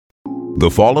The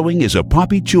following is a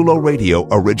Papi Chulo Radio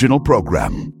original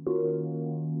program.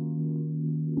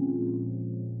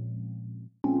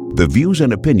 The views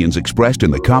and opinions expressed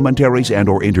in the commentaries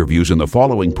and/or interviews in the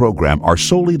following program are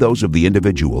solely those of the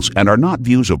individuals and are not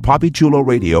views of Papi Chulo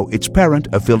Radio, its parent,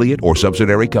 affiliate, or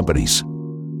subsidiary companies.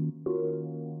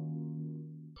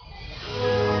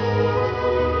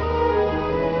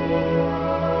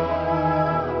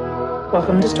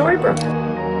 Welcome to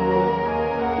Storybrooke.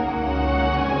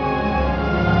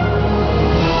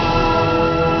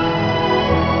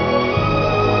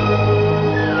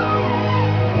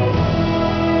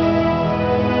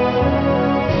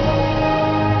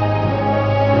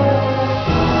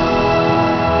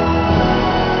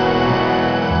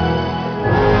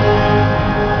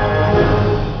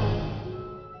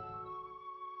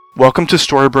 Welcome to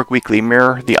Storybrooke Weekly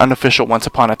Mirror, the unofficial Once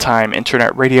Upon a Time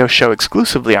internet radio show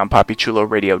exclusively on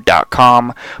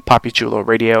PapiChuloRadio.com. Papi Chulo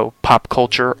Radio, pop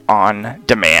culture on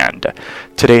demand.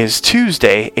 Today is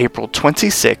Tuesday, April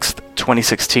 26th,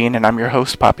 2016, and I'm your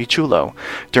host, Papi Chulo.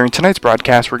 During tonight's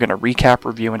broadcast, we're going to recap,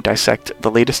 review, and dissect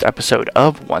the latest episode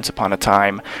of Once Upon a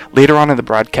Time. Later on in the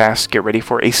broadcast, get ready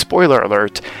for a spoiler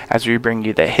alert as we bring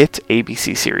you the hit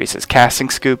ABC series' casting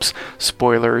scoops,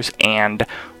 spoilers, and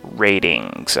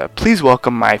ratings. Please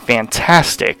welcome my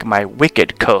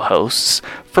wicked co-hosts.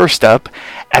 First up,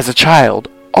 as a child,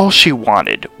 all she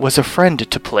wanted was a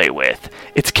friend to play with.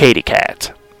 It's Katie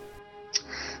Cat.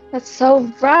 That's so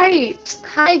right.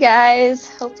 Hi guys,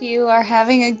 hope you are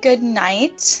having a good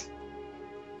night.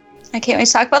 I can't wait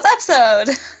to talk about the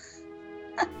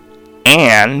episode.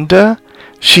 And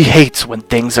she hates when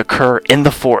things occur in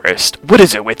the forest. What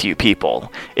is it with you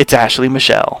people? It's Ashley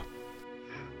Michelle.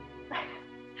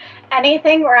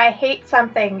 Anything where I hate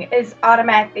something is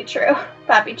automatically true.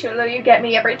 Papi Chulo, you get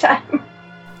me every time.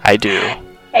 I do.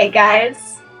 Hey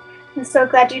guys, I'm so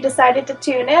glad you decided to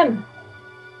tune in.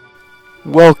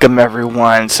 Welcome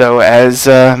everyone. So as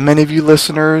many of you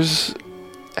listeners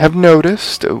have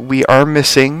noticed, we are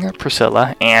missing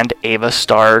Priscilla and Ava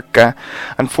Stark.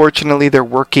 Unfortunately, they're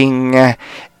working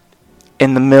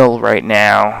in the mill right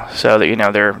now, so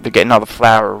that they're getting all the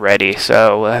flour ready.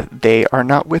 So they are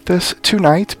not with us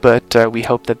tonight, but we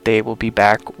hope that they will be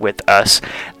back with us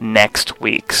next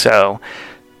week. So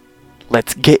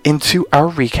let's get into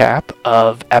our recap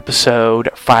of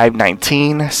episode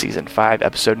 519, season 5,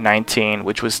 episode 19,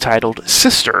 which was titled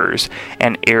Sisters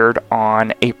and aired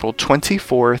on April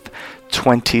 24th,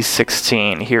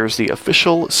 2016. Here's the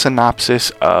official synopsis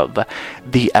of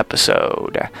the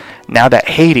episode. Now that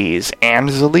Hades and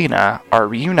Zelena are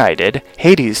reunited,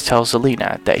 Hades tells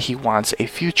Zelena that he wants a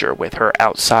future with her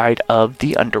outside of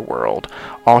the underworld.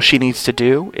 All she needs to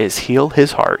do is heal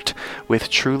his heart with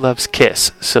true love's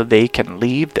kiss so they can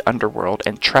leave the underworld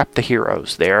and trap the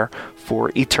heroes there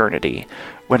for eternity.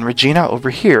 When Regina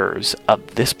overhears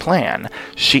of this plan,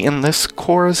 she enlists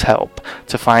Cora's help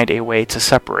to find a way to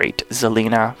separate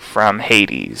Zelena from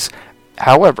Hades.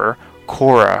 However,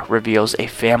 Cora reveals a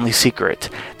family secret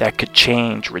that could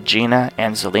change Regina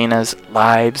and Zelena's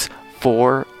lives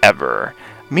forever.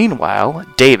 Meanwhile,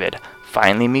 David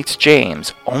finally meets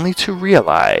James, only to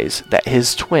realize that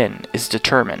his twin is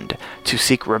determined to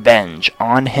seek revenge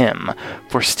on him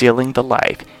for stealing the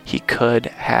life he could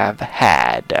have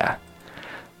had.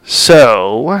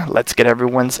 So, let's get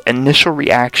everyone's initial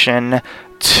reaction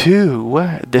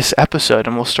to this episode,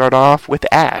 and we'll start off with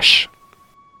Ash.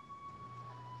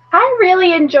 I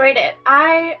really enjoyed it.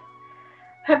 I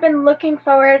have been looking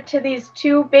forward to these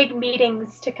two big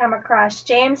meetings to come across,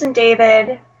 James and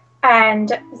David, and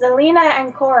Zelena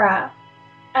and Cora.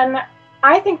 And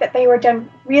I think that they were done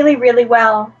really, really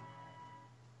well.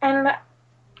 And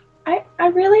I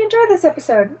really enjoyed this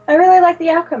episode. I really like the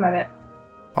outcome of it.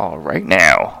 All right,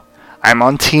 now, I'm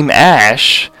on Team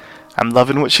Ash. I'm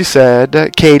loving what she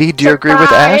said. Katie, do you agree with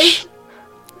Ash?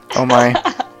 Oh my.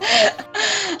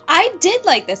 I did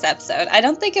like this episode. I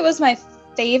don't think it was my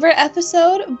favorite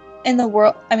episode in the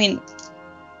world. I mean,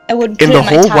 I wouldn't put it in my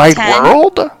top 10. In the whole wide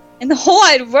world? In the whole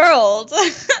wide world.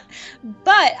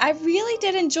 But I really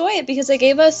did enjoy it because it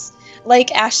gave us,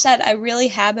 like Ash said, I really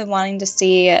have been wanting to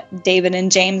see David and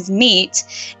James meet.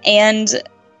 And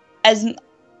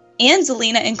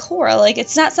Zelena and Cora. Like,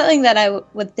 it's not something that I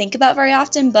would think about very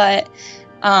often, but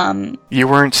you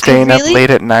weren't staying up late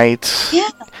at night,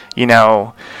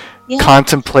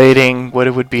 contemplating what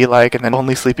it would be like, and then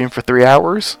only sleeping for 3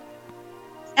 hours.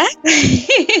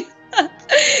 Exactly.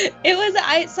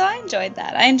 I enjoyed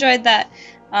that. I enjoyed that.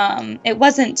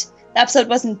 The episode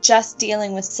wasn't just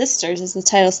dealing with sisters, as the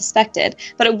title suspected,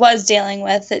 but it was dealing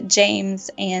with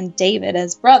James and David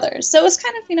as brothers. So it was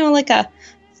kind of, like a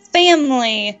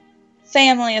family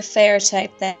family affair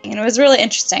type thing, and it was really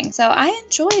interesting. So I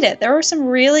enjoyed it. There were some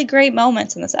really great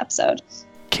moments in this episode.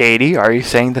 Katie, are you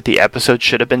saying that the episode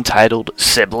should have been titled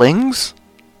Siblings?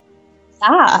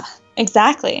 Yeah,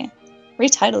 exactly.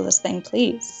 Retitle this thing,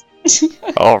 please.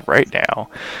 All right now.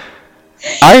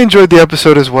 I enjoyed the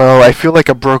episode as well. I feel like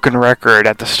a broken record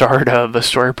at the start of the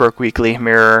Storybrooke Weekly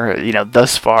Mirror,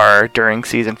 thus far during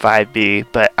Season 5B,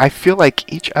 but I feel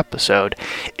like each episode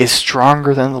is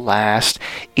stronger than the last.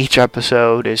 Each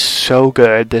episode is so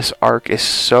good. This arc is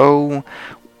so...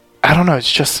 I don't know,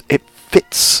 it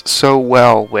fits so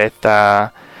well with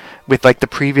like the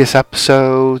previous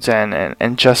episodes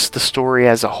and just the story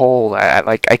as a whole.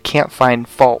 I can't find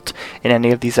fault in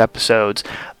any of these episodes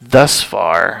thus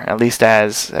far, at least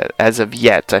as of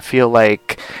yet. I feel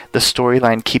like the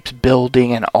storyline keeps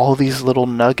building, and all these little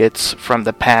nuggets from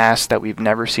the past that we've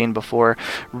never seen before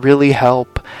really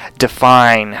help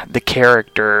define the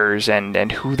characters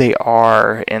and who they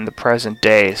are in the present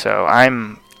day. So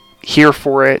I'm here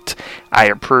for it. I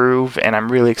approve, and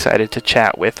I'm really excited to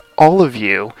chat with all of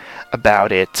you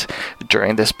about it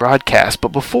during this broadcast. But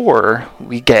before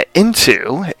we get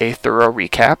into a thorough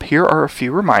recap, here are a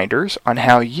few reminders on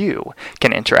how you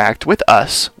can interact with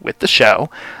us, with the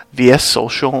show, via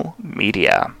social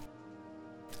media.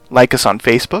 Like us on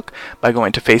Facebook by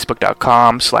going to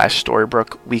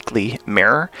facebook.com/Storybrooke Weekly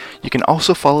Mirror. You can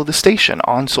also follow the station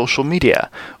on social media.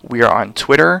 We are on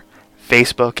Twitter,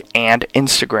 Facebook, and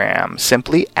Instagram,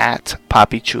 simply at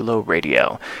Papi Chulo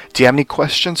Radio. Do you have any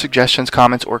questions, suggestions,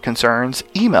 comments, or concerns?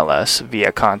 Email us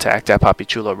via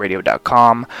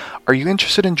contact@papichuloradio.com. Are you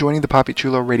interested in joining the Papi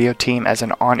Chulo Radio team as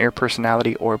an on-air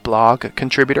personality or blog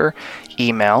contributor?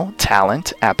 Email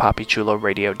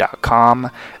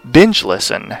talent@papichuloradio.com. Binge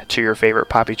listen to your favorite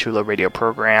Papi Chulo Radio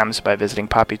programs by visiting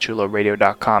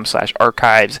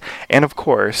papichuloradio.com/archives. And of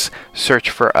course, search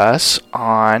for us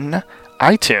on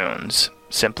iTunes.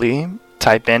 Simply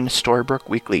type in Storybrooke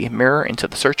Weekly Mirror into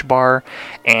the search bar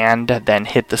and then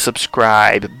hit the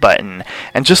subscribe button.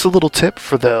 And just a little tip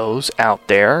for those out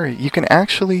there, you can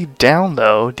actually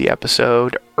download the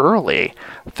episode early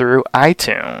through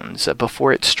iTunes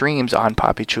before it streams on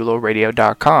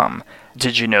papichuloradio.com.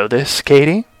 Did you know this,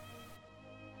 Katie?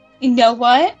 You know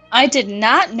what? I did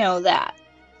not know that.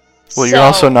 Well, you're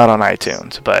also not on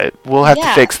iTunes, but we'll have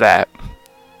to fix that.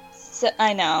 So,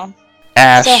 I know.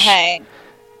 Ash, so, hey.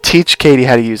 Teach Katie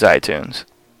how to use iTunes.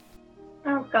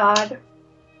 Oh, God.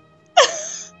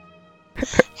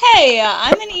 Hey,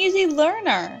 I'm an easy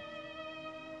learner.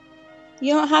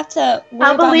 You don't have to worry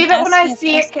I'll believe about it when I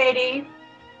see it, Katie.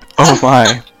 Oh,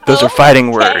 my. Those are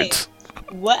fighting words.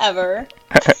 Whatever.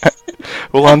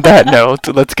 Well, on that note,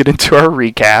 let's get into our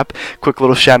recap. Quick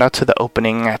little shout out to the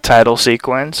opening title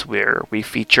sequence where we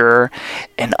feature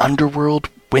an underworld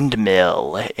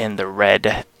windmill in the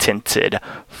red-tinted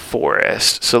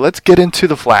forest. So let's get into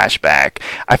the flashback.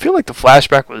 I feel like the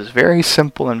flashback was very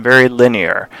simple and very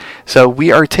linear. So we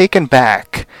are taken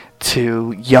back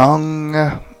to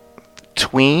young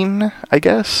tween, I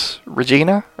guess,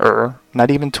 Regina? Or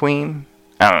not even tween?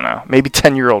 I don't know. Maybe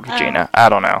 10-year-old Regina. I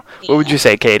don't know. Yeah. What would you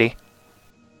say, Katie?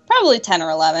 Probably 10 or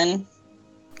 11.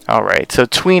 All right. So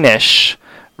tweenish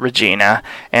Regina,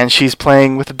 and she's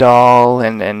playing with a doll,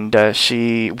 and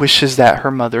she wishes that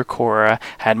her mother Cora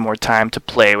had more time to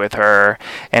play with her.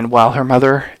 And while her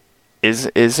mother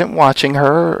isn't watching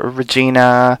her,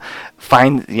 Regina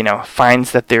finds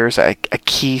that there's a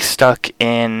key stuck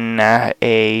in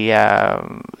a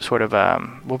sort of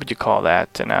what would you call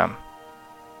that?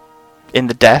 In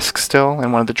the desk still,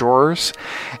 in one of the drawers,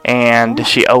 and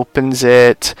she opens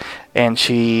it, and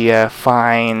she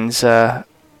finds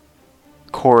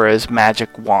Cora's magic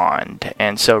wand.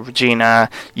 And so Regina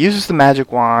uses the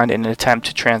magic wand in an attempt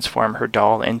to transform her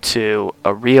doll into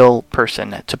a real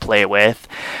person to play with,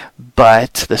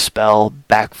 but the spell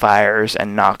backfires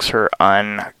and knocks her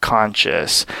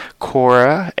unconscious.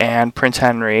 Cora and Prince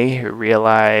Henry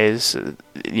realize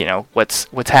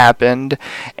what's happened,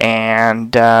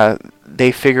 and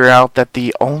they figure out that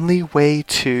the only way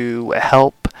to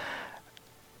help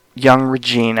young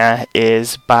Regina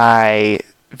is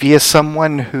via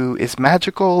someone who is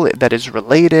magical, that is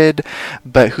related,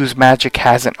 but whose magic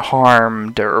hasn't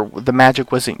harmed, or the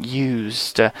magic wasn't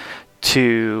used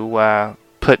to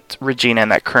put Regina in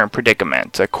that current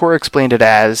predicament. Cora explained it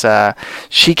as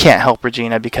she can't help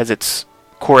Regina because it's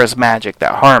Cora's magic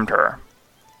that harmed her.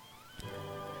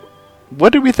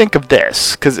 What do we think of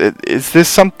this? Because is this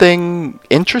something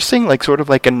interesting, like sort of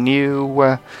like a new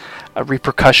a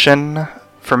repercussion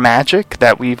for magic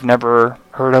that we've never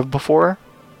heard of before?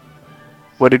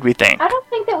 What did we think? I don't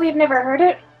think that we've never heard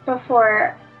it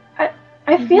before.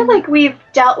 I feel like we've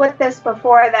dealt with this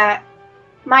before, that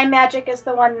my magic is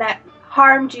the one that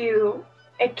harmed you.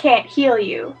 It can't heal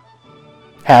you.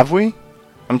 Have we?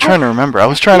 I'm trying to remember. I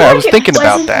was thinking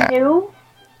about that. New,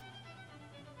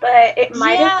 but it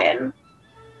might have been.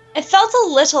 It felt a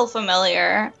little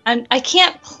familiar. I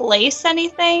can't place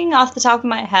anything off the top of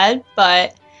my head,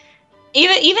 but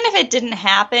even if it didn't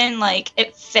happen, like,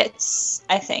 it fits,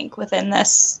 I think, within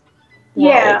this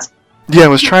world. Yeah, I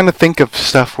was trying to think of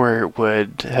stuff where it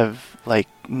would have, like,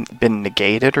 been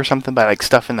negated or something by, like,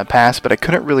 stuff in the past, but I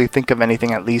couldn't really think of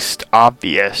anything at least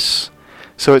obvious.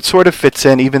 So it sort of fits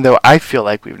in, even though I feel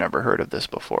like we've never heard of this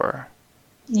before.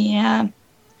 Yeah.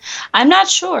 I'm not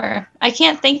sure. I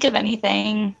can't think of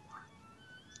anything,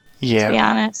 to be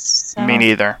honest. So. Me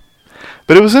neither.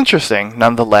 But it was interesting,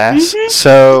 nonetheless. Mm-hmm.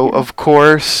 So, of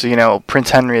course,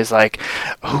 Prince Henry is like,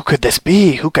 who could this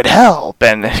be? Who could help?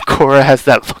 And Cora has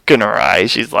that look in her eye.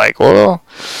 She's like, well,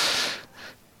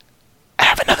 I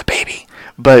have another baby.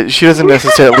 But she doesn't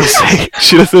necessarily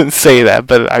say that,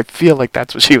 but I feel like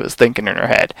that's what she was thinking in her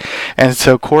head. And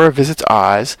so Cora visits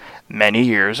Oz many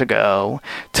years ago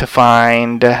to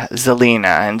find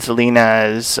Zelena. And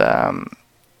Zelena is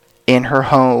in her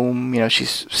home.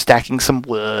 She's stacking some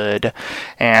wood,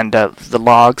 and the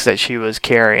logs that she was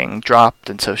carrying dropped,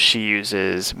 and so she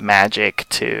uses magic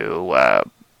to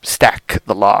stack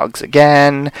the logs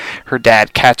again. Her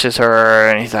dad catches her,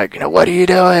 and he's like, what are you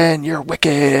doing? You're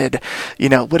wicked.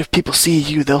 What if people see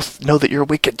you? They'll know that you're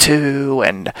wicked too.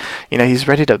 And he's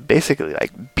ready to basically,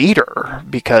 like, beat her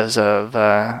because of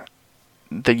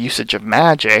the usage of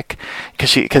magic,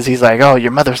 because he's like, oh,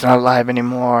 your mother's not alive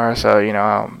anymore,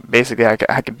 so basically I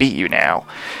can beat you now.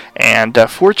 And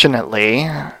fortunately,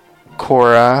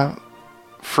 Cora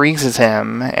freezes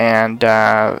him, and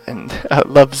I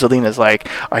love Zelena's like,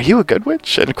 are you a good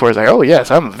witch? And Cora's like, oh yes,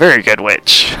 I'm a very good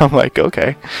witch. I'm like,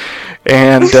 okay.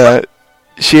 And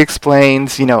she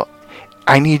explains,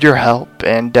 I need your help,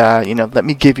 and let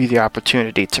me give you the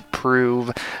opportunity to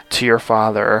prove to your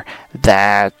father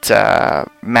that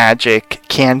magic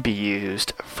can be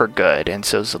used for good. And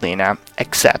so Zelena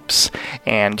accepts,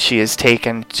 and she is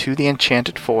taken to the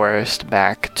Enchanted Forest,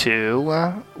 back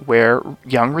to where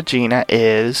young Regina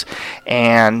is,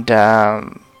 and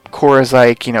Cora's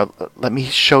like, let me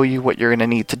show you what you're going to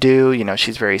need to do.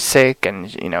 She's very sick,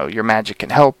 and, your magic can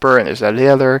help her, and there's that and the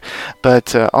other.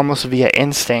 But almost via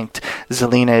instinct,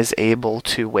 Zelena is able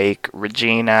to wake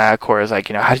Regina. Cora's like,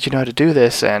 how did you know how to do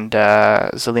this? And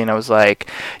Zelena was like,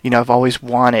 I've always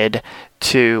wanted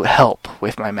to help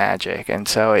with my magic, and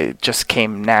so it just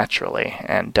came naturally.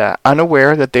 And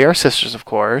unaware that they are sisters, of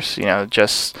course, they're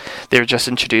just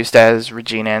introduced as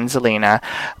Regina and Zelena.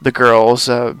 The girls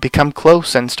become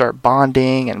close and start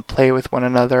bonding and play with one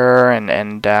another,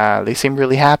 and they seem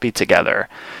really happy together,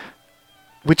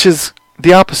 which is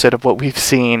the opposite of what we've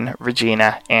seen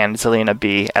Regina and Zelena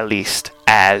be, at least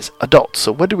as adults.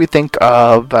 So what do we think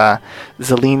of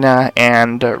Zelena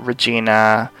and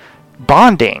Regina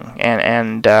bonding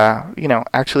and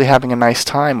actually having a nice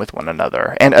time with one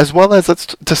another? And as well as,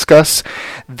 let's discuss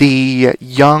the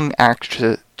young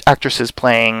actresses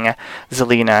playing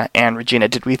Zelena and Regina.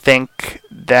 Did we think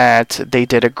that they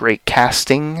did a great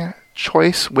casting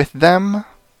choice with them?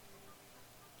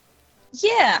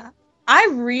 Yeah, I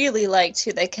really liked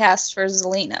who they cast for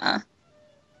Zelena.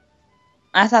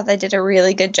 I thought they did a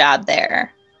really good job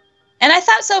there. And I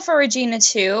thought so for Regina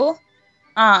too.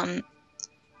 I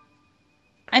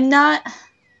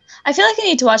feel like I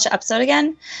need to watch the episode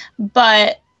again,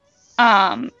 but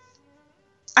I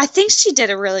think she did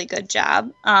a really good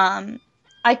job.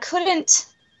 I couldn't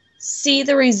see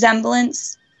the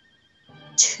resemblance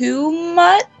too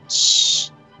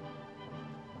much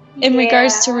in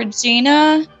regards to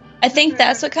Regina. I think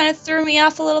that's what kind of threw me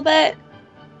off a little bit.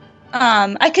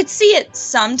 I could see it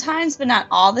sometimes, but not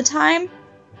all the time.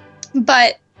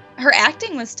 But her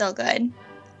acting was still good.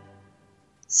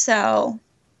 So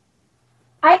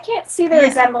I can't see the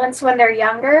resemblance when they're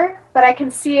younger, but I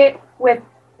can see it with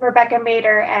Rebecca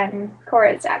Mader and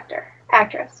Cora's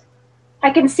actress.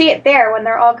 I can see it there when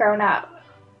they're all grown up,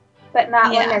 but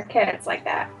not when they're kids like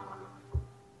that.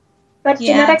 But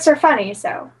genetics are funny,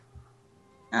 so.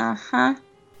 Uh-huh.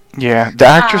 Yeah, the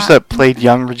actress that played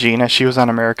young Regina, she was on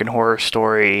American Horror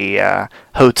Story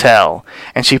Hotel,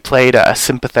 and she played a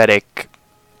sympathetic,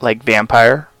 like,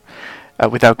 vampire.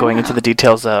 Without going into the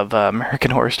details of American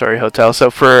Horror Story Hotel.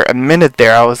 So for a minute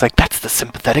there, I was like, that's the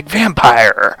sympathetic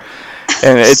vampire.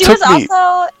 And it took me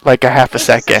like a half a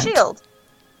second. Shield.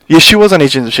 Yeah, she was on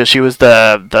Agents of S.H.I.E.L.D. She was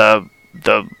the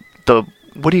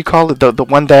what do you call it? The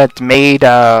one that made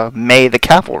May the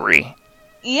Cavalry.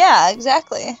 Yeah,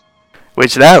 exactly.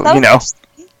 Which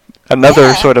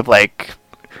another sort of like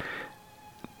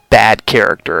bad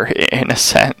character in a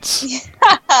sense.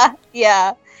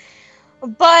 Yeah.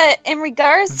 But in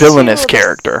regards villainous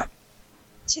character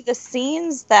to the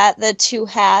scenes that the two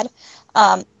had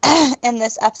in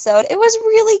this episode, it was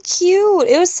really cute.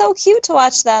 It was so cute to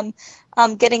watch them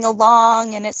getting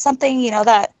along, and it's something,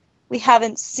 that we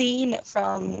haven't seen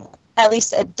from at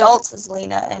least adults as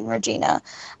Lena and Regina.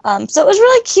 So it was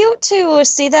really cute to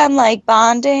see them like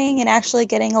bonding and actually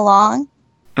getting along.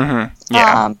 Mm-hmm.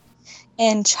 Yeah.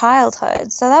 In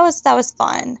childhood. So that was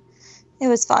fun. It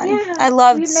was fun. Yeah, I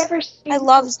loved. Sorry.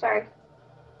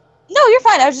 No, you're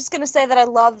fine. I was just gonna say that I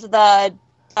loved the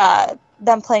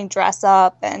them playing dress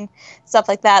up and stuff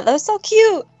like that. That was so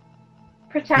cute.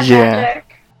 Pretend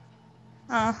magic.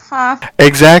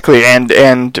 Exactly,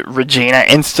 and Regina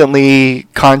instantly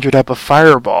conjured up a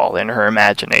fireball in her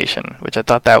imagination, which I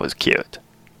thought that was cute.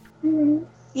 Mm-hmm.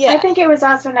 Yeah, I think it was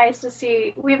also nice to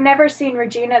see. We've never seen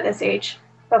Regina this age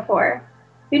before.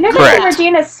 We've never seen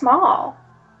Regina small.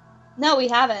 No, we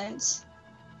haven't.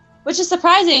 Which is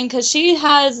surprising because she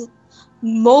has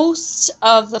most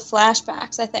of the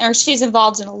flashbacks, I think, or she's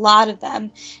involved in a lot of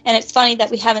them. And it's funny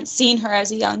that we haven't seen her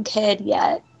as a young kid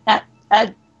yet,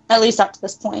 at least up to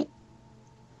this point.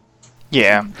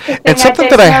 Yeah, it's something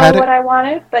that I had. What I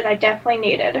wanted, but I definitely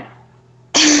needed.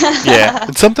 Yeah,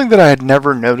 it's something that I had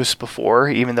never noticed before,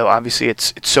 even though obviously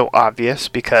it's so obvious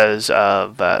because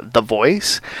of the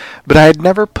voice. But I had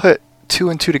never put two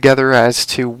and two together as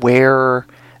to where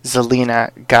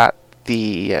Zelena got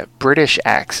the British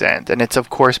accent, and it's of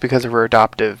course because of her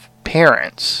adoptive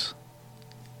parents.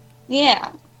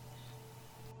 Yeah,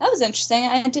 that was interesting.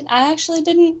 I actually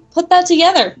didn't put that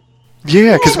together.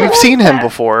 Yeah, because we've seen him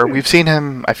before. We've seen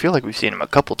him. I feel like we've seen him a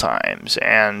couple times,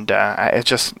 and I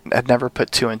just had never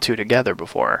put two and two together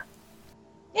before.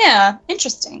 Yeah,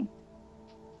 interesting.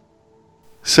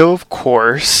 So of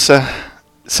course,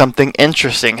 something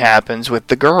interesting happens with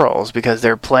the girls because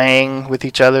they're playing with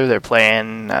each other. They're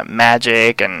playing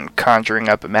magic and conjuring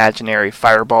up imaginary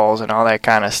fireballs and all that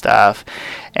kind of stuff.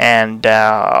 And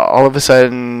all of a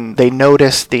sudden, they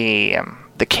notice the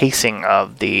casing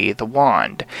of the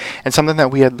wand. And something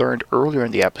that we had learned earlier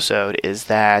in the episode is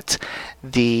that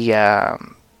the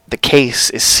case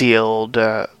is sealed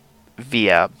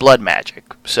via blood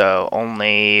magic. So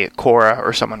only Cora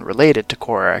or someone related to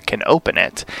Cora can open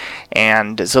it.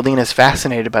 And Zelena's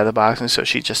fascinated by the box, and so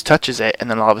she just touches it, and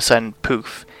then all of a sudden,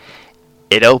 poof,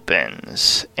 it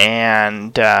opens.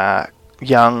 And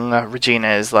young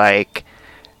Regina is like,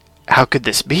 how could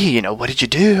this be? What did you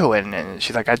do? And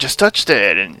she's like, I just touched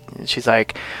it. And she's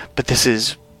like, but this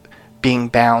is being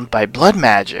bound by blood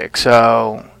magic.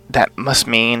 So that must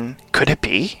mean, could it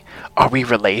be? Are we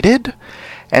related?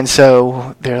 And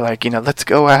so they're like, let's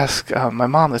go ask my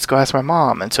mom. Let's go ask my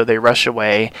mom. And so they rush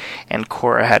away, and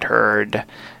Cora had heard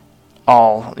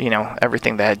all,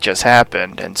 everything that had just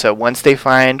happened. And so once they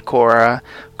find Cora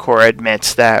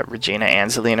admits that Regina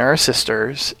and Zelena are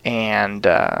sisters, and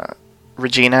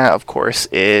Regina, of course,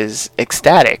 is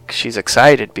ecstatic. She's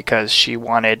excited because she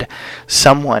wanted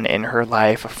someone in her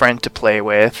life, a friend to play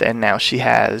with, and now she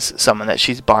has someone that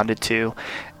she's bonded to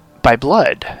by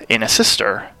blood in a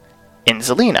sister, in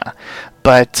Zelena.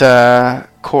 But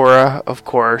Cora, of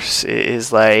course,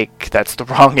 is like, that's the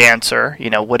wrong answer.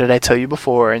 What did I tell you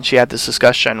before? And she had this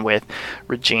discussion with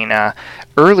Regina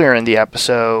earlier in the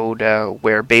episode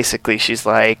where basically she's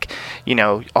like,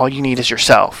 all you need is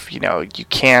yourself. You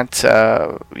can't,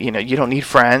 you don't need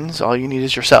friends. All you need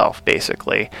is yourself,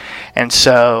 basically. And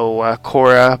so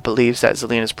Cora believes that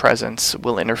Zelena's presence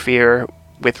will interfere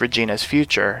with Regina's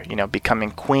future,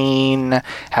 becoming queen,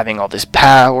 having all this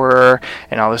power,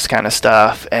 and all this kind of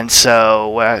stuff. And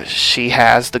so she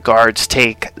has the guards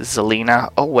take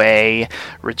Zelena away.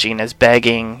 Regina's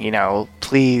begging,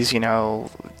 please,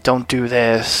 don't do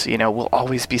this. We'll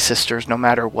always be sisters no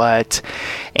matter what.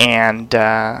 And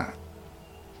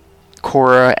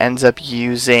Cora ends up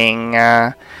using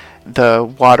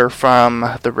the water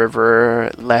from the river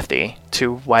Lethe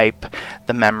to wipe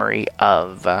the memory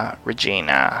of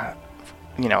Regina.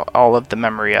 All of the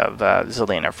memory of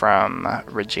Zelena from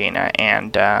Regina.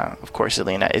 And, of course,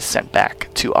 Zelena is sent back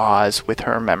to Oz with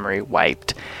her memory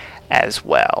wiped as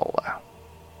well.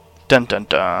 Dun dun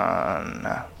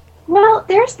dun. Well,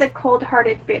 there's the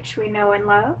cold-hearted bitch we know and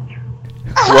love.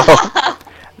 Well,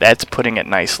 that's putting it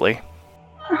nicely.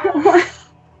 Oh,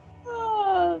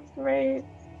 that's great.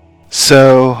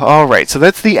 So, alright, so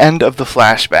that's the end of the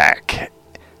flashback.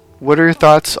 What are your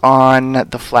thoughts on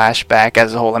the flashback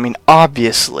as a whole? I mean,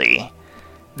 obviously,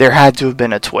 there had to have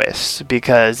been a twist,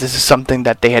 because this is something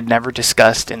that they had never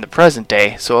discussed in the present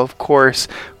day. So of course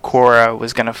Korra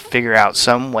was going to figure out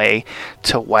some way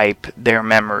to wipe their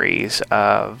memories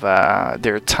of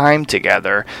their time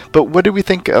together. But what do we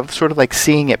think of sort of like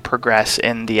seeing it progress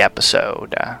in the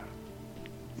episode?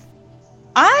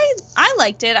 I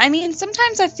liked it. I mean,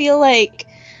 sometimes I feel like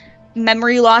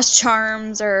memory loss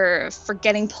charms or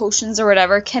forgetting potions or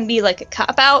whatever can be like a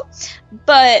cop-out,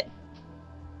 but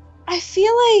I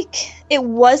feel like it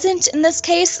wasn't in this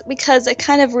case, because it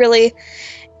kind of really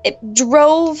it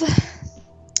drove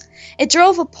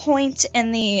a point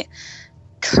in the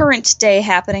current day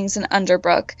happenings in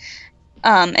Underbrook.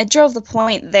 It drove the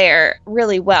point there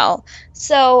really well,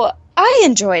 so I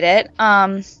enjoyed it.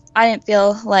 I didn't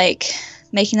feel like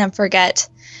making them forget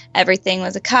everything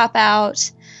was a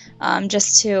cop-out,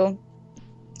 just to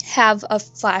have a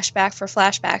flashback for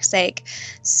flashback's sake.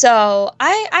 So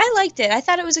I liked it. I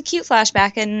thought it was a cute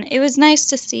flashback, and it was nice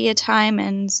to see a time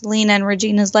in Zelena and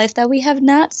Regina's life that we have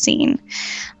not seen.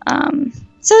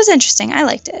 So it was interesting. I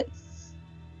liked it.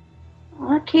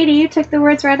 Well, Katie, you took the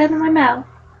words right out of my mouth.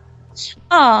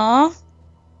 Aww.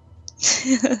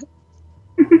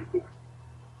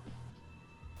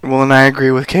 Well, and I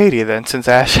agree with Katie then, since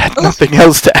Ash had nothing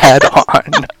else to add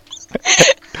on.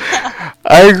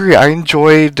 I agree. I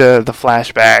enjoyed the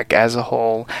flashback as a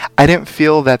whole. I didn't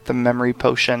feel that the memory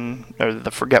potion or the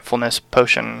forgetfulness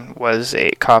potion was a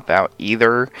cop-out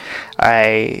either.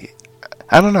 I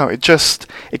don't know.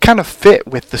 It kind of fit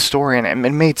with the story, and it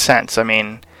made sense. I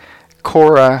mean,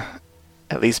 Korra,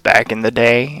 at least back in the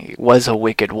day, was a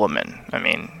wicked woman. I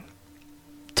mean,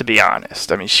 to be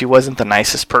honest. I mean, she wasn't the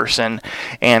nicest person,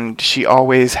 and she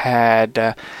always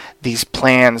had these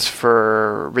plans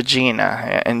for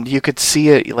Regina, and you could see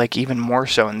it like even more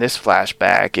so in this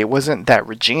flashback. It wasn't that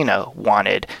Regina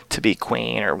wanted to be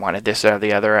queen or wanted this or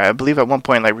the other. I believe at one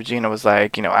point, like, Regina was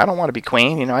like, I don't want to be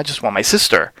queen, I just want my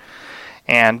sister.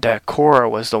 And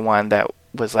Korra was the one that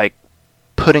was like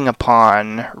putting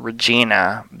upon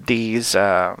Regina these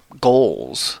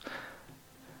goals.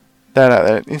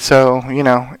 So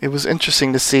it was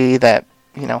interesting to see that,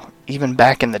 even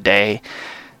back in the day,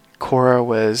 Korra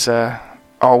was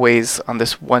always on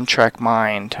this one-track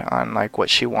mind on like what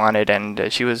she wanted,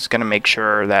 and she was going to make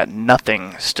sure that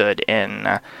nothing stood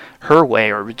in her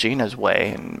way or Regina's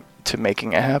way to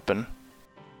making it happen.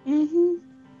 Mhm.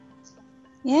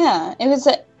 Yeah, it was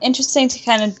interesting to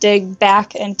kind of dig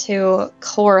back into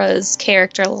Korra's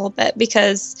character a little bit,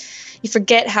 because you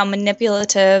forget how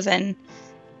manipulative and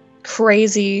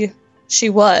crazy she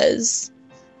was.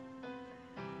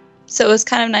 So it was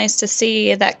kind of nice to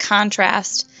see that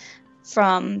contrast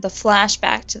from the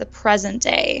flashback to the present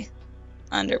day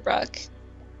Underbrook.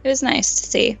 It was nice to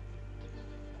see.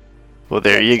 Well,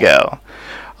 there you go.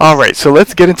 Alright, so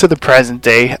let's get into the present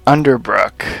day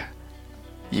Underbrook,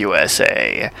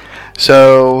 USA.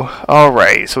 So,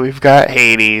 alright, so we've got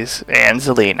Hades and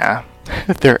Zelena.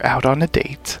 They're out on a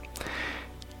date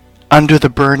under the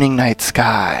burning night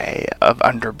sky of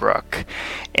Underbrook.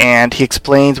 And he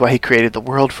explains why he created the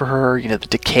world for her, the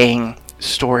decaying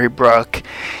Storybrooke.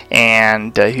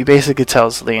 And he basically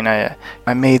tells Zelena,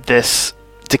 I made this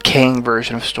decaying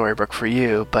version of Storybrooke for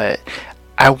you, but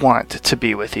I want to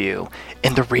be with you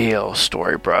in the real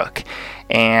Storybrooke.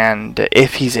 And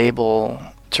if he's able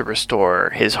to restore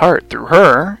his heart through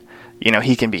her,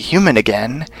 he can be human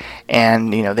again,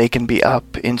 and, they can be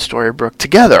up in Storybrooke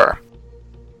together.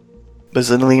 But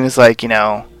Zelena's like,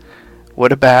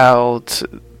 what about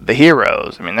the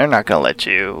heroes? I mean, they're not going to let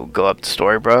you go up to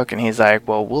Storybrooke. And he's like,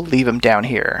 well, we'll leave them down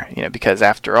here, because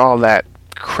after all that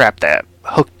crap that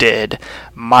Hook did,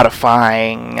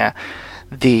 modifying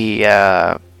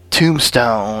the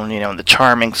tombstone, and the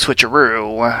charming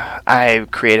switcheroo, I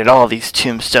created all these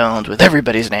tombstones with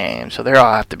everybody's name, so they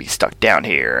all have to be stuck down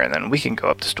here, and then we can go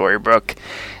up to Storybrooke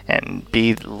and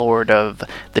be the Lord of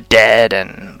the Dead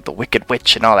and the Wicked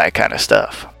Witch and all that kind of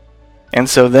stuff. And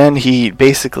so then he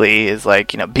basically is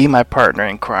like, be my partner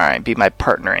in crime, be my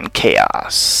partner in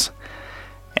chaos.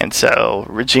 And so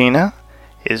Regina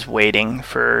is waiting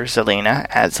for Zelena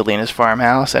at Zelena's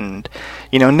farmhouse, and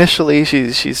initially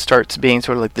she starts being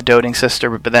sort of like the doting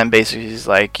sister, but then basically she's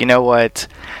like, what,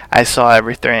 I saw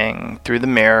everything through the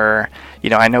mirror,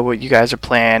 I know what you guys are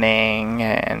planning.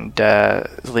 And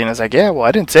Zelena's like, yeah, well,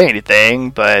 I didn't say anything,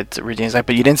 but Regina's like,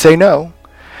 but you didn't say no.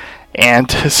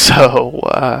 And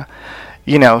so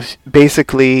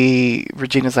basically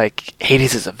Regina's like,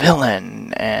 Hades is a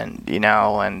villain, and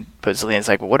but Zelena's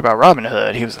like, well, what about Robin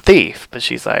Hood? He was a thief. But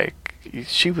she's like,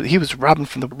 he was robbing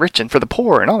from the rich and for the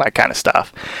poor and all that kind of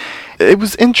stuff. It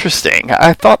was interesting.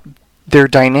 I thought their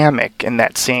dynamic in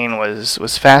that scene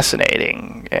was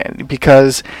fascinating, and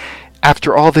because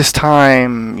after all this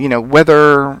time,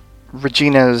 whether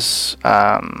Regina's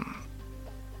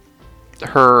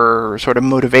her sort of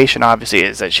motivation obviously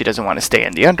is that she doesn't want to stay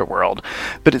in the underworld,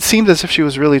 but it seemed as if she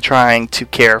was really trying to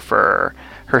care for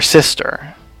her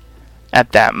sister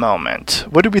at that moment.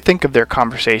 What did we think of their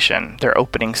conversation, their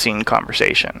opening scene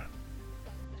conversation?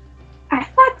 I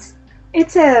thought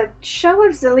it's a show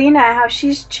of Zelena, how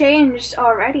she's changed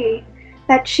already.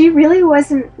 That she really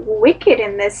wasn't wicked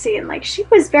in this scene. Like, she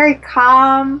was very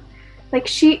calm. Like,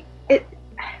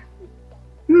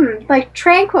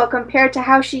 tranquil compared to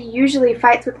how she usually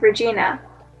fights with Regina.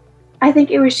 I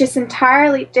think it was just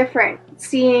entirely different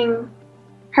seeing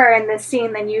her in this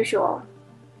scene than usual.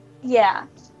 Yeah,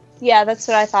 that's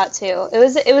what I thought too.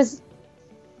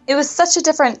 It was such a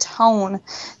different tone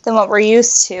than what we're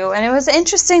used to, and it was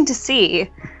interesting to see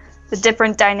the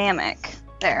different dynamic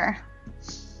there.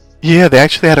 Yeah, they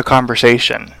actually had a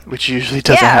conversation, which usually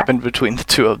doesn't happen between the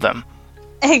two of them.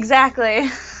 Exactly.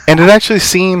 And it actually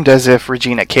seemed as if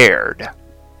Regina cared.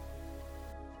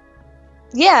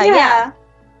 Yeah.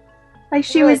 Like,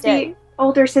 she was the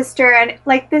older sister, and,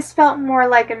 like, this felt more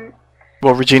like an...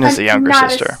 Well, Regina's the younger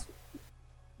sister.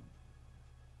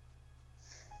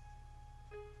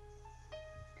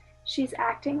 She's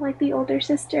acting like the older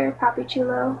sister, Papi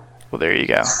Chulo. Well, there you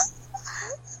go.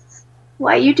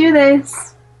 Why you do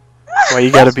this? Why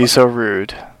you gotta be so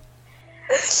rude?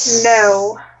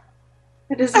 No.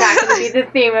 It is not going to be the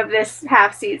theme of this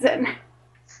half season.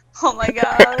 Oh my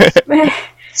god.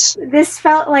 This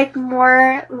felt like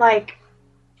more like...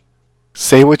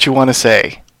 Say what you want to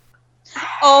say.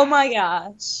 Oh my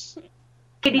gosh.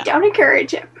 Katie, don't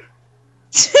encourage him.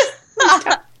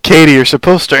 Katie, you're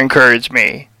supposed to encourage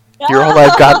me. You're all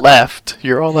I've got left.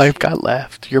 You're all I've got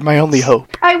left. You're my only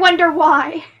hope. I wonder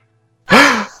why.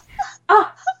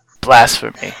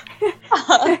 Blasphemy.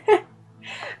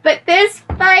 But this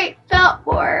fight felt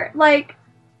more like,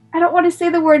 I don't want to say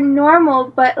the word normal,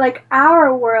 but like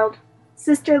our world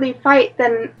sisterly fight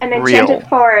than an Enchanted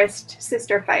Forest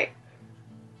sister fight.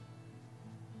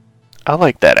 I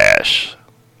like that, Ash.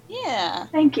 Yeah.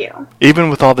 Thank you. Even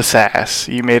with all the sass,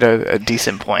 you made a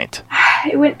decent point.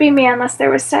 It wouldn't be me unless there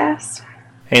was sass.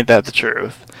 Ain't that the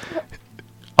truth?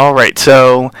 Alright,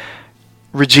 so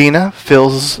Regina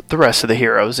fills the rest of the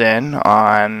heroes in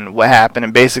on what happened,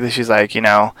 and basically she's like,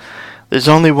 there's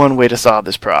only one way to solve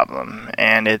this problem,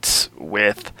 and it's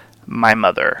with my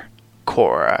mother,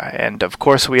 Cora. And of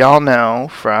course we all know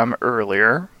from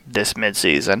earlier this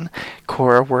mid-season,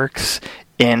 Cora works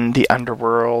in the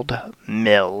underworld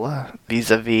mill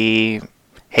vis-a-vis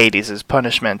Hades'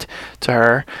 punishment to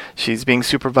her. She's being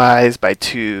supervised by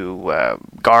two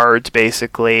guards,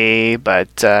 basically,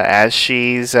 but as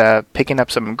she's picking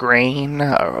up some grain,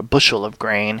 or a bushel of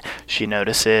grain, she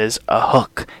notices a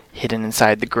hook hidden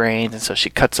inside the grain, and so she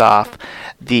cuts off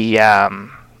the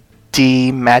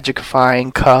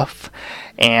demagicifying cuff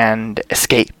and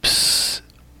escapes.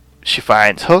 She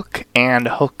finds Hook, and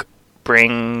Hook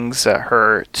brings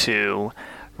her to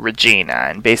Regina,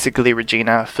 and basically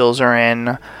Regina fills her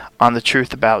in on the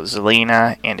truth about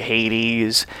Zelena and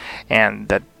Hades, and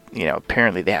that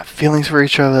apparently they have feelings for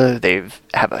each other, they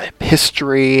have a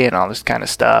history and all this kind of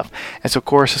stuff, and so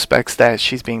Cora suspects that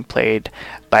she's being played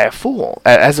by a fool,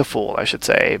 I should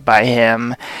say, by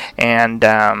him, and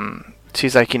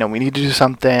she's like, we need to do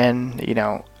something,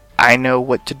 I know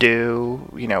what to do,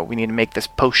 we need to make this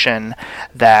potion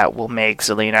that will make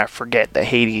Zelena forget that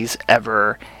Hades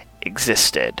ever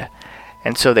existed.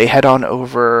 And so they head on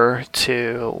over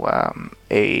to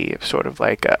a sort of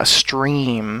like a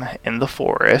stream in the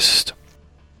forest,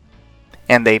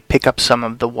 and they pick up some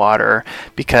of the water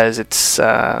because it's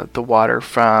the water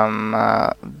from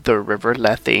the River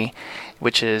Lethe,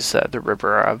 which is the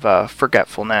river of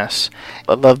forgetfulness.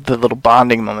 I love the little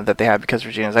bonding moment that they have because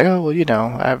Regina's like, oh,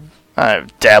 well,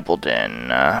 I've dabbled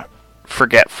in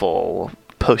forgetful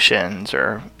potions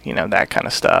or, that kind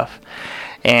of stuff.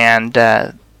 And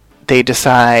they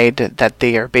decide that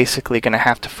they are basically going to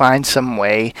have to find some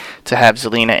way to have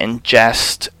Zelena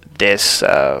ingest this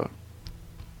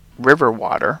river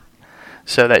water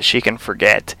so that she can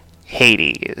forget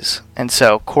Hades. And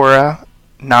so Cora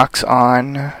knocks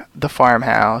on the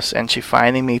farmhouse, and she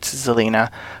finally meets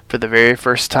Zelena for the very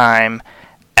first time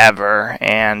ever,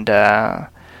 and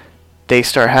they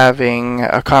start having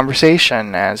a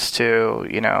conversation as to,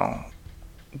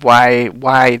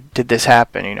 why did this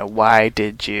happen? Why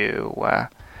did you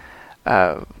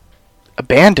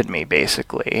abandon me,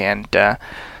 basically? And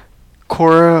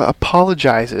Cora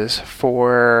apologizes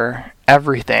for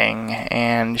everything,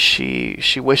 and she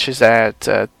wishes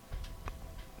that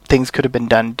things could have been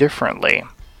done differently.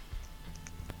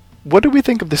 What do we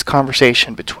think of this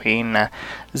conversation between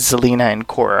Zelena and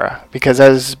Korra? Because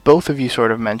as both of you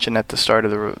sort of mentioned at the start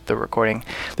of the recording,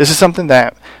 this is something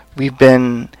that we've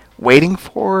been waiting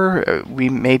for. We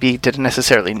maybe didn't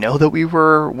necessarily know that we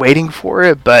were waiting for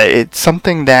it, but it's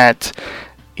something that,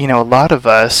 you know, a lot of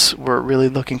us were really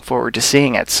looking forward to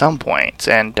seeing at some point.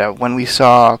 And when we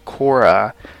saw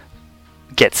Korra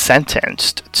get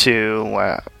sentenced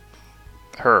to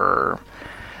her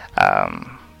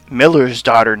Miller's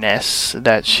daughterness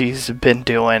that she's been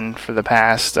doing for the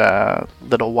past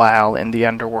little while in the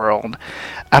underworld,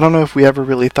 I don't know if we ever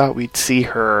really thought we'd see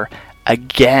her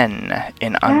again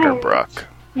in Underbrook.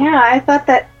 Yeah, I thought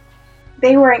that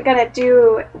they weren't going to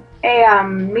do a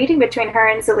meeting between her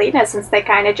and Zelena, since they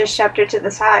kind of just shoved her to the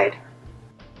side.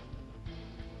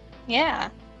 Yeah.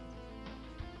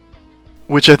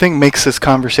 Which I think makes this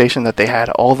conversation that they had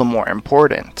all the more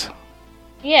important.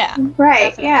 Yeah.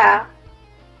 Right, definitely. yeah.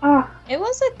 Oh, It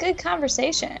was a good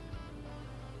conversation.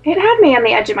 it had me on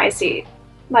the edge of my seat.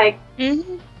 Like,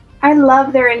 Mm-hmm. I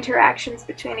love their interactions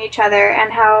between each other,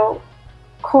 and how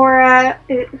Korra,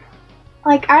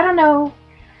 I don't know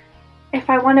if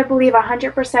I want to believe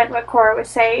 100% what Korra was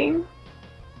saying,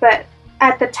 but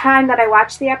at the time that I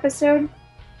watched the episode,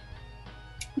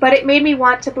 but it made me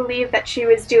want to believe that she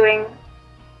was doing,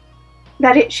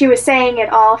 she was saying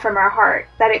it all from her heart,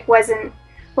 that it wasn't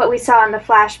what we saw in the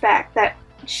flashback, that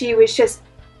she was just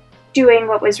doing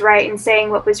what was right and saying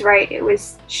what was right. It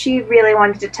was, she really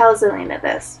wanted to tell Zelena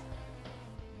this.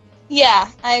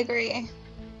 Yeah, I agree.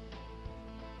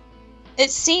 It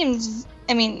seemed,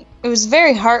 it was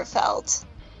very heartfelt.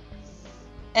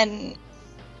 And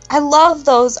I love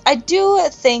those. I do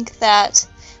think that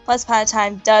Once Upon a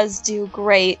Time does do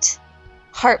great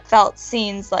heartfelt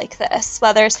scenes like this,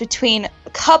 whether it's between a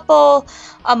couple,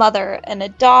 a mother and a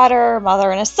daughter, a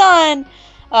mother and a son,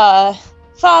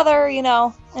 father,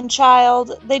 and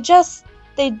child.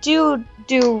 They do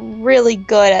really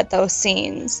good at those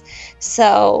scenes.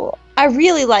 So I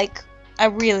really like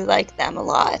them a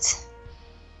lot.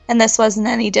 And this wasn't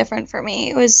any different for me.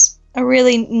 It was a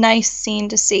really nice scene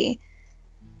to see.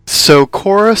 So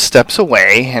Korra steps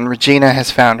away, and Regina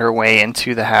has found her way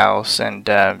into the house, and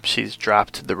she's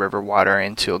dropped the river water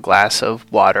into a glass of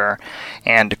water,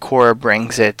 and Korra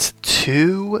brings it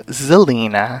to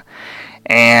Zelena,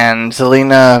 and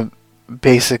Zelena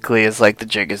basically is like, the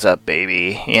jig is up,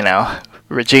 baby,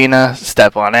 Regina,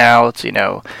 step on out,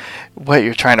 what,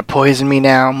 you're trying to poison me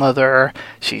now, mother?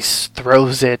 She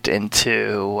throws it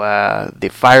into the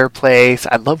fireplace.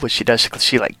 I love what she does.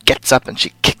 She gets up and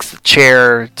she kicks the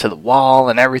chair to the wall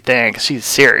and everything. She's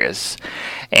serious.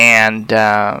 And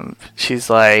she's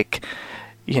like,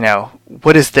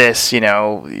 what is this?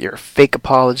 Your fake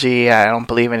apology. I don't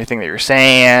believe anything that you're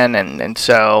saying. And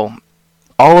so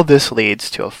all of this leads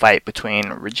to a fight between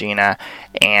Regina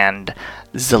and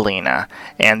Zelena,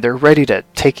 and they're ready to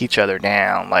take each other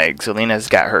down. Zelena's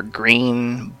got her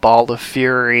green ball of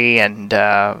fury, and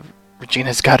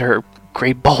Regina's got her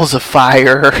great balls of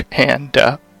fire, and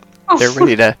they're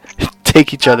ready to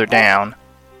take each other down.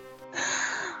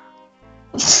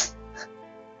 That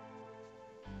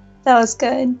was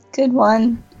good. Good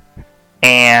one.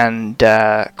 And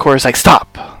Korra's like,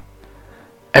 stop!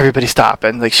 Everybody stop.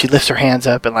 And she lifts her hands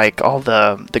up, and all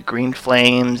the green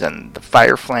flames and the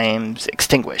fire flames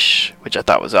extinguish, which I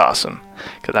thought was awesome,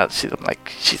 because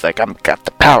she's like, I've got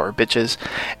the power, bitches.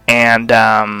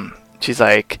 And she's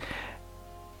like,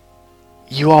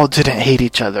 you all didn't hate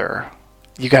each other,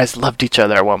 you guys loved each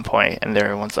other at one point. And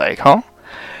everyone's like, huh?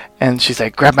 And she's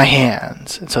like, grab my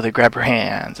hands. And so they grab her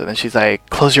hands, and then she's like,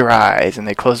 close your eyes. And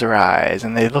they close their eyes,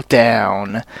 and they look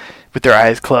down with their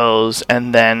eyes closed,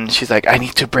 and then she's like, I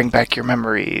need to bring back your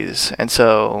memories. And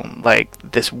so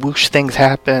this whoosh things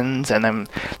happens, and then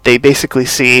they basically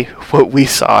see what we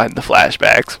saw in the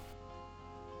flashbacks,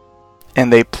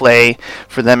 and they play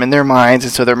for them in their minds,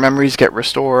 and so their memories get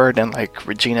restored, and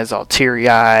Regina's all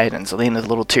teary-eyed, and Zelena's a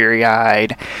little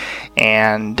teary-eyed,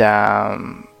 and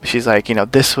she's like,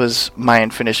 this was my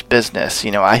unfinished business.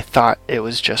 I thought it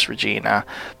was just Regina,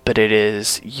 but it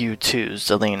is you too,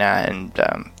 Zelena.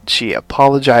 And she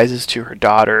apologizes to her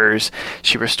daughters.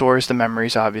 She restores the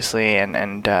memories, obviously,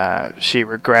 and she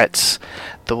regrets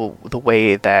the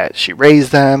way that she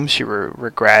raised them. She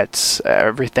regrets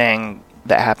everything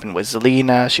that happened with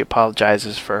Zelena. She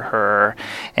apologizes for her,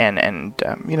 and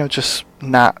just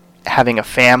not having a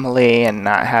family, and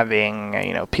not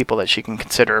having people that she can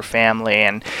consider a family.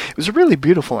 And it was a really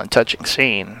beautiful and touching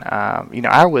scene.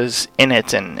 I was in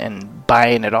it and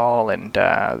buying it all, and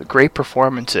great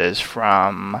performances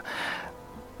from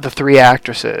the three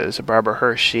actresses, Barbara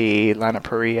Hershey, Lana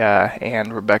Parrilla,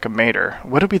 and Rebecca Mader.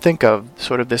 What did we think of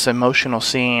sort of this emotional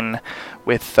scene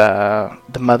with the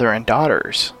mother and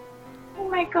daughters? Oh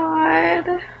my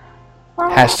god. Oh.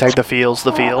 Hashtag the feels.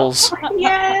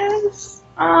 Yes.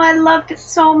 Oh, I loved it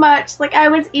so much. Like, I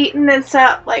was eating this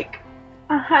up like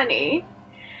a honey.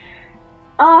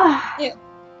 Oh. It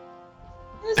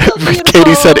was so beautiful.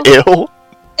 Katie said ew.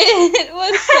 It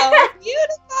was so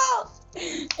beautiful.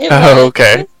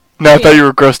 Okay. No, I thought you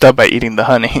were grossed out by eating the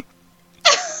honey.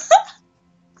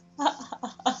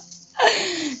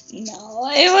 No,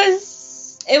 it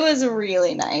was a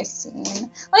really nice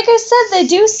scene. Like I said, they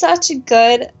do such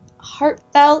good,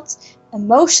 heartfelt,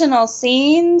 emotional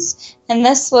scenes, and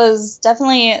this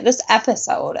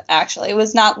episode actually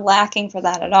was not lacking for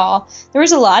that at all. There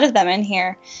was a lot of them in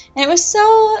here, and it was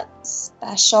so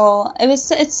special.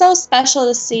 It's so special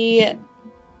to see.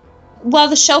 Well,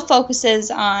 the show focuses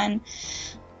on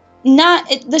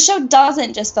the show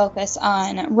doesn't just focus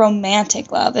on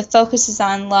romantic love. It focuses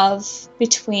on love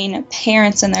between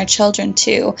parents and their children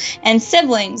too, and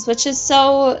siblings, which is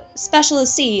so special to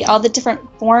see, all the different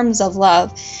forms of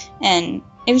love. And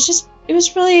it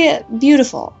was really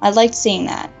beautiful. I liked seeing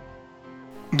that.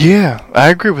 Yeah, I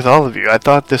agree with all of you. I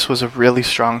thought this was a really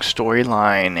strong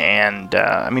storyline, and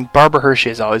Barbara Hershey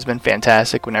has always been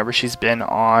fantastic whenever she's been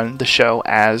on the show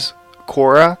as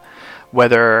Cora,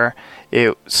 whether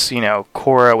it's,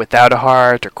 Cora without a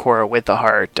heart or Cora with a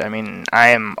heart. I mean, I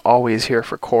am always here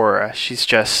for Cora. She's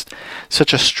just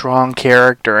such a strong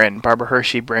character, and Barbara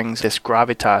Hershey brings this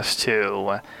gravitas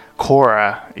to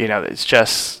Cora. It's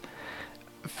just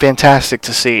fantastic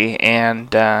to see,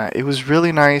 and it was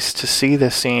really nice to see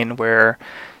this scene where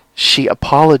she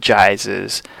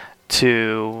apologizes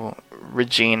to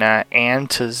Regina and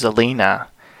to Zelena,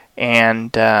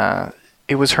 and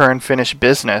it was her unfinished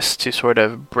business to sort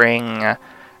of bring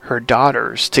her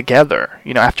daughters together.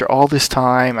 After all this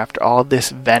time, after all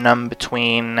this venom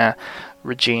between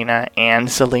Regina and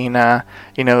Zelena,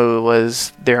 it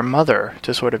was their mother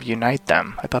to sort of unite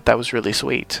them. I thought that was really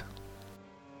sweet.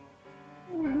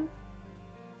 It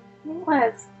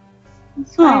was.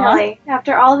 Finally,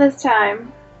 after all this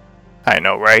time. I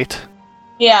know, right?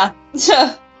 Yeah.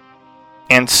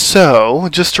 And so,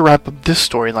 just to wrap up this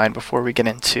storyline before we get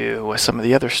into some of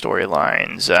the other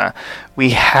storylines, we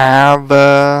have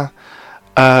the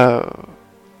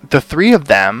three of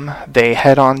them. They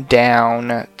head on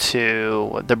down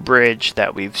to the bridge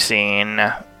that we've seen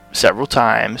several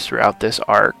times throughout this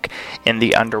arc in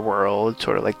the underworld,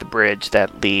 sort of like the bridge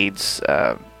that leads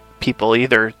people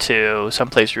either to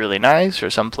someplace really nice or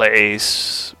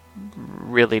someplace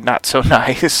really not so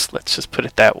nice. Let's just put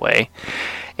it that way.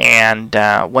 And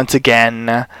once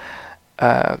again,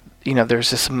 there's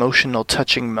this emotional,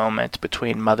 touching moment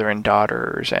between mother and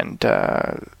daughters, and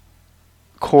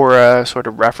Cora sort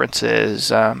of references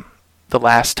the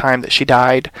last time that she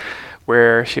died,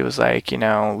 where she was like, we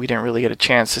didn't really get a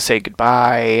chance to say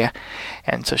goodbye,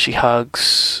 and so she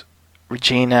hugs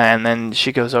Regina, and then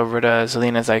she goes over to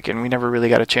Zelena's like, and we never really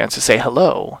got a chance to say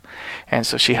hello, and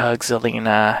so she hugs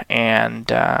Zelena,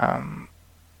 and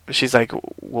she's like,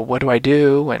 well, what do I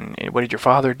do? And what did your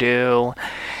father do?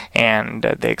 And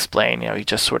they explain, he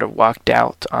just sort of walked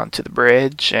out onto the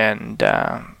bridge, and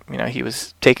he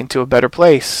was taken to a better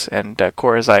place. And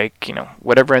Cora's like,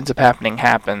 whatever ends up happening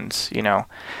happens,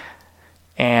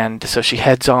 And so she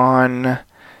heads on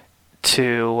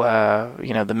to,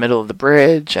 the middle of the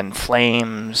bridge, and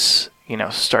flames,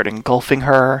 start engulfing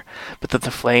her. But then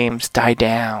the flames die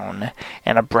down,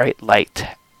 and a bright light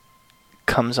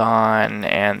comes on,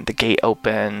 and the gate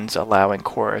opens, allowing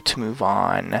Cora to move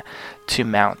on to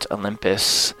Mount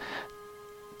Olympus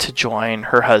to join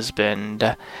her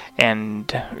husband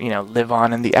and, live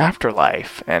on in the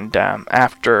afterlife. And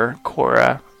after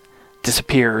Cora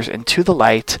disappears into the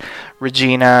light,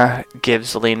 Regina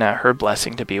gives Zelena her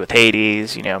blessing to be with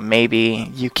Hades. Maybe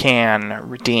you can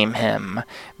redeem him.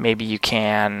 Maybe you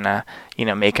can,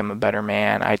 make him a better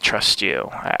man. I trust you.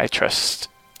 I trust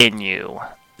in you,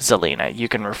 Zelena. You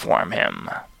can reform him.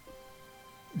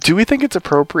 Do we think it's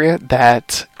appropriate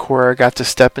that Cora got to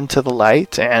step into the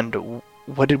light? And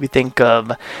what did we think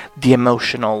of the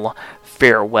emotional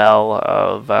farewell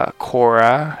of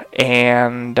Cora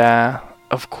and,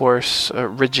 of course,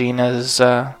 Regina's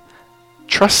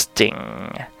trusting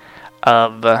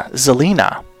of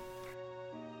Zelena?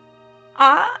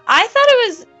 I thought it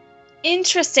was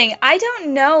interesting. I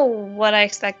don't know what I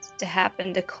expected to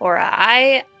happen to Cora.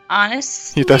 I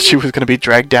honestly... You thought she was going to be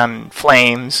dragged down in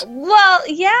flames. Well,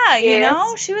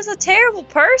 yeah, she was a terrible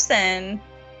person.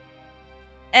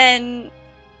 And,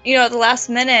 at the last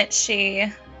minute,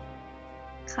 she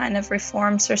kind of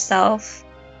reforms herself,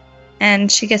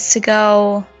 and she gets to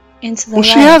go into the light.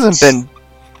 She hasn't been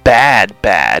bad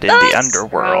in the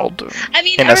underworld. True. I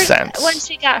mean, in a sense. When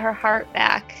she got her heart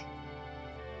back,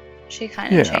 she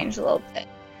kind of changed a little bit.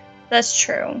 That's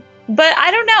true. But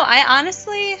I don't know. I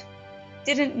honestly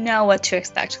didn't know what to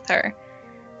expect with her,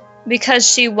 because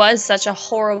she was such a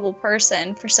horrible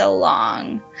person for so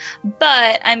long.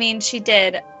 But, I mean, she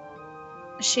did,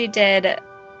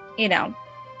 you know,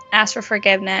 ask for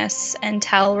forgiveness and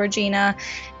tell Regina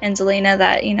and Zelena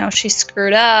that, you know, she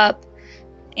screwed up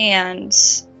and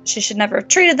she should never have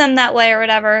treated them that way or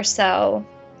whatever. So,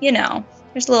 you know,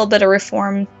 there's a little bit of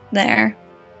reform there.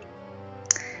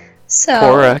 So,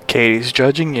 Cora, Katie's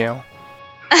judging you.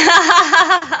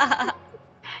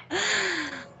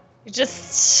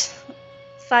 Just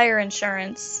fire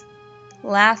insurance.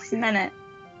 Last minute.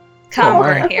 Come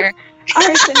over here.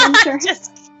 Arson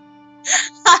insurance.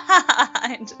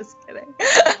 I'm just kidding.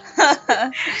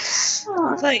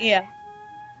 But yeah.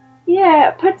 Yeah,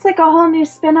 it puts like a whole new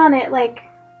spin on it. Like,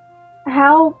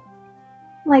 how.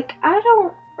 Like, I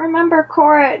don't remember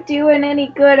Cora doing any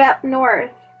good up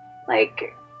north.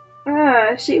 Like,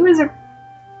 she was a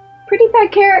pretty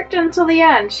bad character until the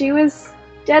end. She was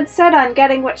dead set on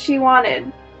getting what she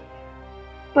wanted.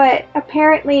 But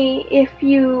apparently, if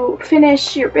you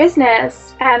finish your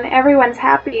business and everyone's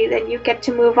happy, then you get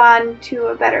to move on to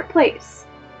a better place.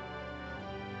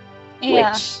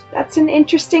 Yeah. Which, that's an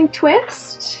interesting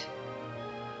twist.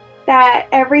 That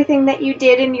everything that you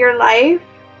did in your life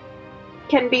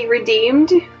can be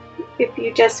redeemed if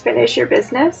you just finish your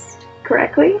business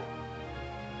correctly.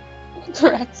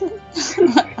 Correctly.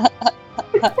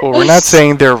 Well, we're not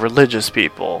saying they're religious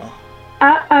people.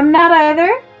 I'm not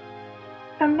either.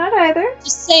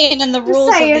 Just saying in the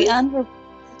rules of the underworld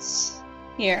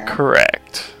here.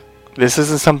 Correct. This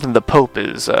isn't something the Pope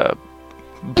is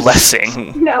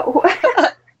blessing. No.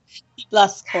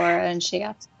 Bless Cora, and she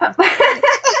got. Oh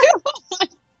my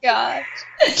God.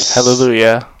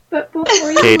 Hallelujah. But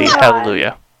before you Katie, move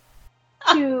hallelujah.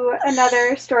 on to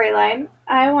another storyline,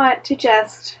 I want to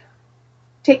just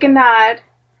take a nod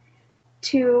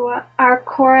to our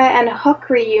Cora and Hook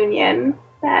reunion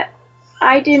that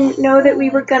I didn't know that we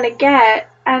were gonna get,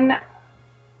 and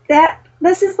that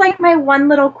this is like my one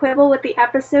little quibble with the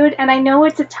episode, and I know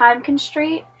it's a time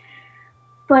constraint,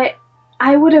 but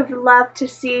I would have loved to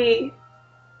see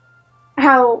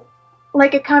how,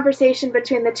 like, a conversation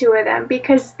between the two of them,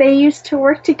 because they used to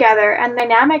work together and the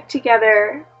dynamic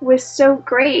together was so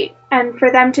great, and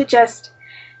for them to just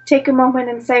take a moment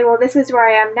and say, well, this is where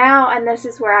I am now and this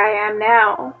is where I am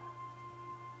now.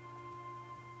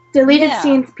 Deleted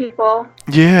scenes, people.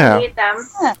 Yeah. Delete them.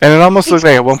 And it almost looked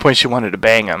like at one point she wanted to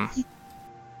bang him.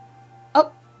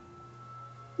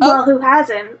 Well, who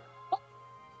hasn't?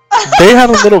 They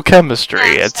had a little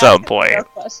chemistry at some point.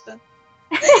 Well,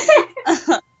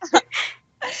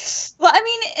 I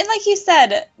mean, and like you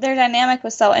said, their dynamic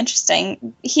was so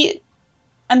interesting.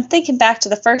 I'm thinking back to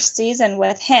the first season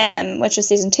with him, which was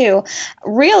season 2.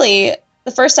 Really,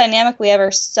 the first dynamic we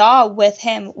ever saw with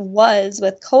him was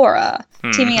with Cora,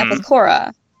 teaming up with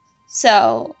Cora.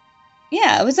 So,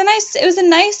 yeah, it was a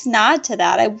nice nod to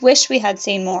that. I wish we had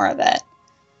seen more of it.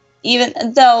 Even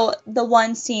though the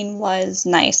one scene was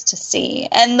nice to see.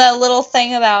 And the little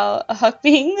thing about Hook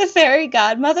being the fairy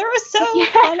godmother was so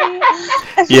funny.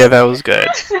 Yeah, that was good.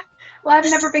 Well, I've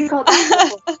never been called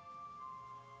that before.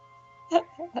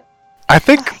 I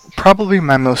think probably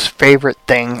my most favorite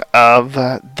thing of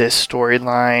this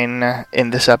storyline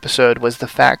in this episode was the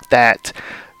fact that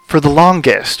for the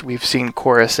longest we've seen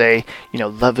Cora say, you know,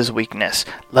 love is weakness,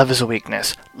 love is a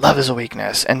weakness, love is a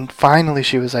weakness. And finally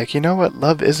she was like, you know what,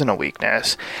 love isn't a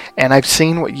weakness. And I've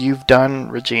seen what you've done,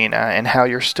 Regina, and how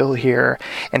you're still here,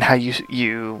 and how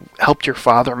you helped your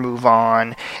father move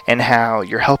on, and how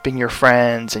you're helping your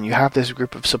friends, and you have this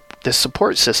group of this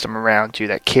support system around you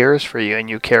that cares for you and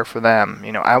you care for them.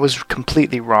 You know, I was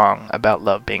completely wrong about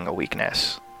love being a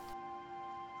weakness.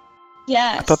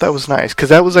 Yes. I thought that was nice, because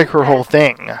that was like her whole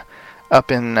thing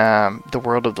up in the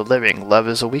world of the living. Love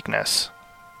is a weakness.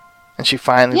 And she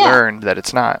finally learned that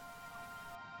it's not.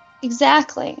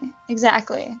 Exactly.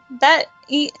 I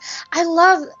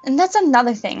love, and that's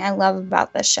another thing I love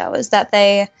about this show, is that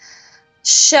they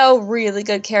show really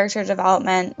good character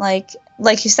development. Like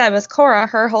you said with Cora,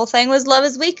 her whole thing was love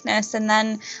is weakness, and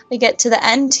then we get to the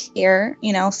end here,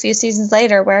 you know, a few seasons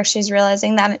later, where she's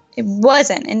realizing that it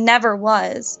wasn't, it never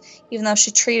was, even though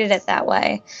she treated it that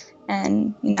way,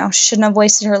 and, you know, she shouldn't have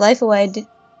wasted her life away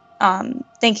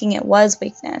thinking it was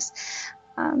weakness.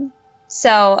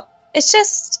 So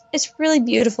it's really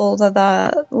beautiful,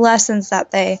 the lessons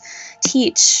that they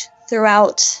teach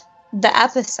throughout the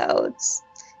episodes.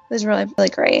 It was really, really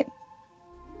great.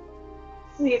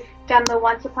 We've done the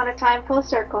Once Upon a Time full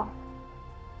circle.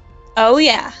 Oh,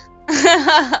 yeah.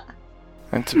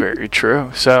 That's very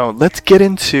true. So let's get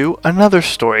into another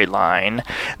storyline.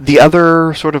 The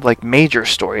other sort of like major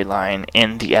storyline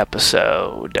in the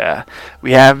episode.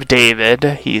 We have David.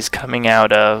 He's coming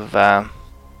out of,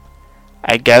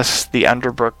 I guess, the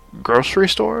Underbrook grocery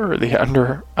store or the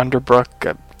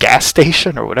Underbrook gas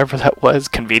station or whatever that was,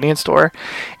 convenience store.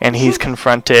 And he's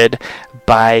confronted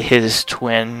by his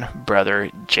twin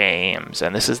brother, James.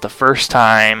 And this is the first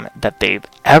time that they've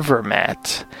ever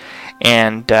met.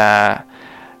 And,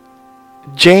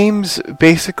 James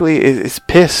basically is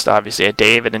pissed, obviously, at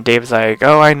David, and David's like,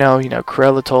 oh, I know,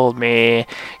 Cruella told me,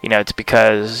 it's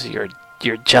because you're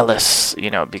jealous,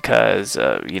 because,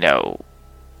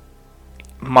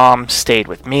 Mom stayed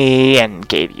with me and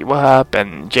gave you up,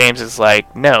 and James is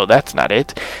like, no, that's not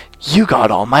it. You got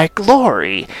all my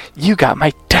glory. You got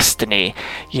my destiny,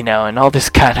 and all this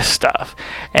kind of stuff.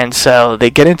 And so they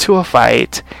get into a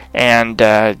fight, and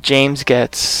James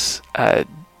gets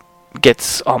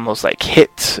almost like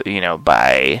hit,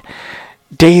 by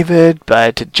David,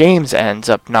 but James ends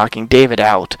up knocking David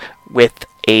out with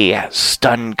a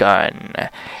stun gun.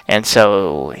 And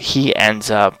so he ends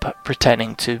up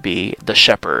pretending to be the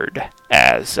shepherd,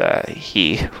 as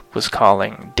he was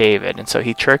calling David. And so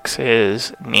he tricks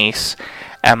his niece,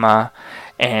 Emma,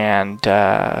 and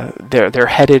they're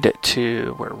headed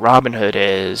to where Robin Hood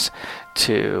is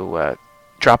to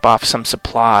drop off some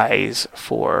supplies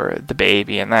for the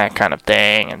baby and that kind of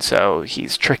thing. And so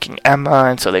he's tricking Emma,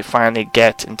 and so they finally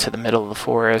get into the middle of the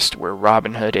forest where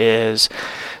Robin Hood is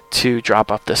to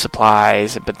drop off the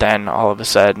supplies. But then all of a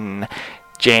sudden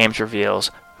James reveals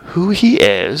who he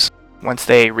is once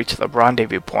they reach the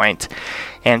rendezvous point.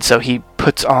 And so he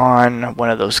puts on one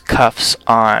of those cuffs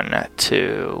on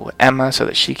to Emma so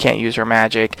that she can't use her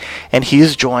magic, and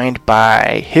he's joined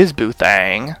by his boo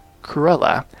thing,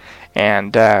 Cruella.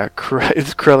 And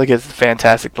Cruella gets the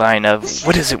fantastic line of,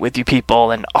 what is it with you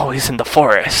people and always in the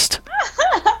forest?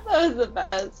 That was the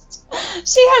best.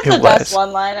 She has the best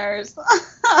one-liners.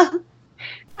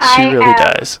 She really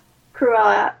does.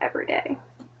 Cruella every day.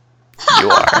 You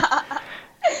are.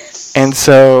 And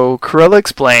so Cruella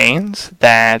explains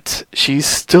that she's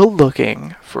still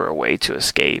looking for a way to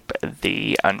escape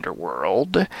the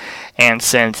underworld. And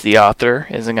since the author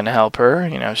isn't going to help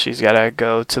her, she's got to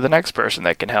go to the next person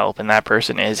that can help. And that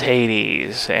person is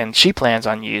Hades. And she plans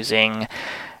on using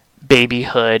Baby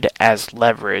Hood as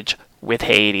leverage with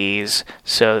Hades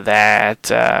so that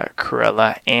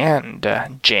Cruella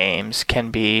and James can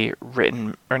be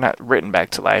not written back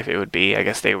to life. It would be, I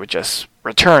guess they would just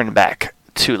return back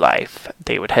to life.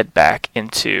 They would head back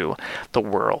into the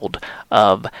world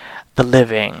of the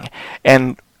living.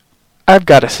 And I've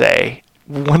got to say,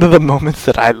 one of the moments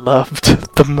that I loved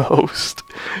the most,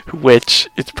 which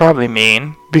it's probably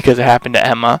mean because it happened to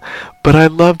Emma, but I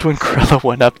loved when Cruella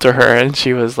went up to her and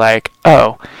she was like,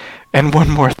 oh, and one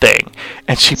more thing.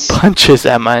 And she punches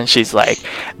Emma and she's like,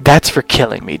 that's for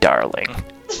killing me, darling.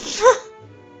 She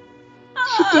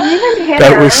didn't even hit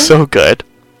that her. was so good.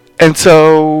 And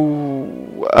so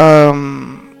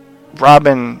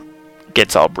Robin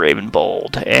gets all brave and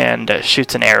bold and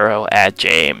shoots an arrow at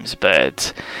James,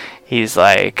 but he's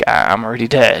like, I'm already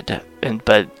dead.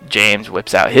 But James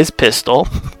whips out his pistol,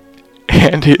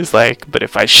 and he's like, but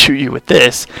if I shoot you with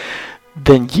this,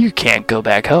 then you can't go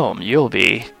back home. You'll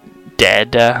be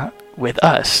dead with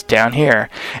us down here.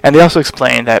 And they also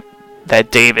explain that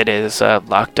David is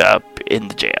locked up in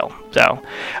the jail. So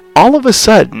all of a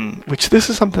sudden, which this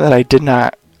is something that I did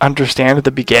not understand at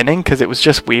the beginning because it was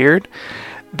just weird,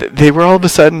 they were all of a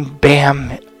sudden,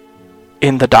 bam,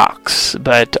 in the docks.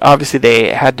 But obviously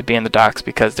they had to be in the docks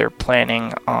because they're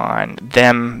planning on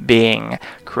them being,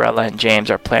 Cruella and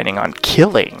James are planning on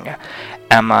killing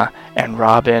Emma and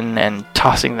Robin and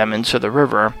tossing them into the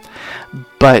river.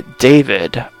 But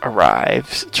David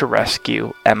arrives to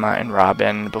rescue Emma and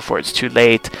Robin before it's too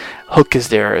late. Hook is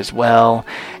there as well,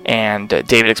 and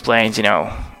David explains,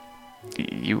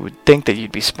 you would think that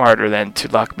you'd be smarter than to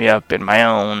lock me up in my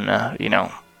own,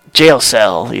 jail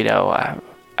cell.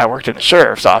 I worked in the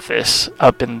sheriff's office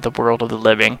up in the world of the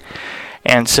living.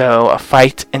 And so a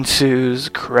fight ensues.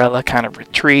 Cruella kind of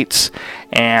retreats,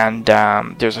 and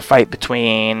there's a fight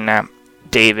between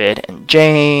David and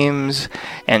James,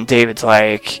 and David's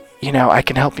like, I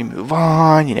can help you move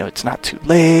on, it's not too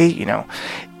late,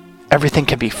 everything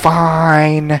can be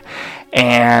fine.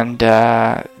 And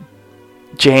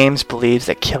James believes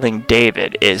that killing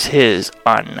David is his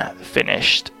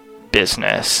unfinished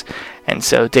business. And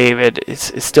so David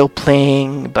is still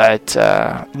playing, but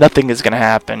nothing is going to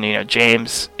happen.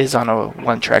 James is on a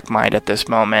one-track mind at this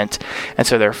moment, and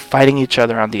so they're fighting each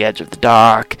other on the edge of the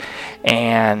dock,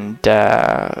 and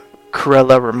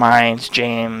Cruella reminds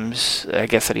James, I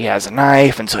guess, that he has a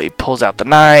knife, and so he pulls out the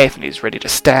knife, and he's ready to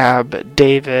stab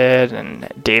David, and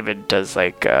David does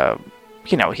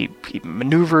he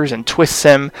maneuvers and twists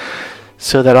him,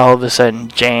 so that all of a sudden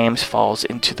James falls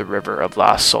into the river of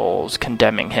lost souls,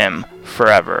 condemning him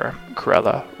forever.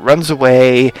 Cruella runs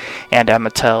away, and Emma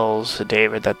tells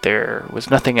David that there was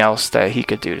nothing else that he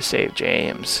could do to save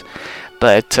James.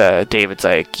 But David's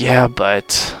like, yeah,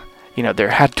 but, there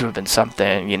had to have been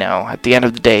something, At the end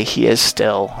of the day, he is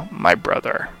still my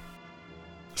brother.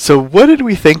 So what did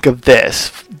we think of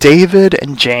this? David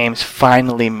and James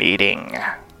finally meeting.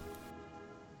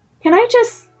 Can I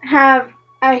just have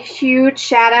a huge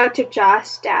shout out to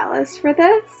Josh Dallas for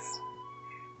this?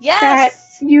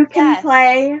 Yes! That you can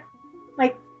play,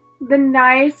 the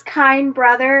nice, kind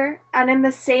brother, and in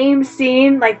the same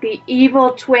scene, the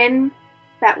evil twin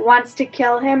that wants to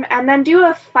kill him, and then do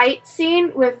a fight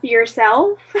scene with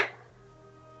yourself.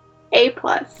 A+.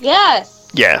 Yes!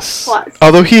 Yes. Plus.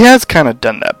 Although he has kind of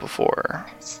done that before.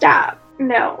 Stop.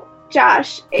 No.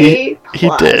 Josh, A+. He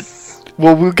did.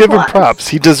 Well, we'll give him props.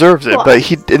 He deserves it.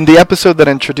 But in the episode that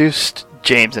introduced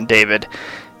James and David,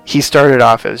 he started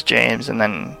off as James, and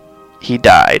then he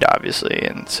died, obviously,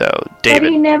 and so David was there.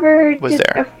 But he never did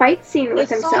a fight scene with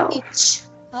himself. Each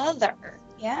other.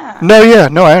 Yeah.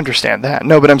 No, I understand that.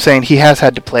 No, but I'm saying he has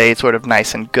had to play sort of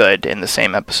nice and good in the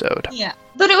same episode. Yeah.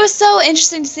 But it was so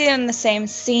interesting to see them in the same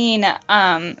scene,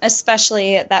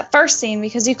 especially that first scene,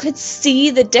 because you could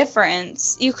see the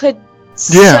difference. You could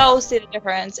so see the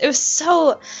difference. It was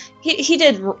so he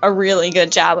did a really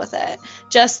good job with it.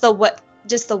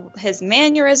 His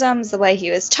mannerisms, the way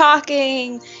he was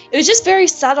talking. It was just very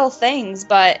subtle things,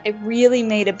 but it really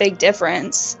made a big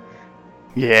difference.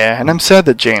 Yeah, and I'm sad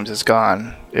that James is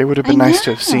gone. It would have been nice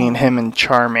to have seen him and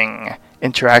Charming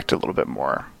interact a little bit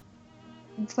more.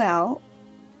 Well,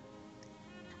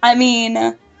 I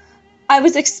mean, I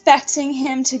was expecting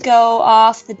him to go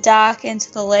off the dock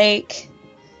into the lake.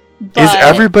 But is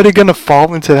everybody gonna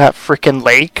fall into that freaking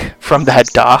lake from that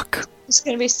dock? There's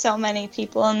gonna be so many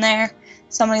people in there.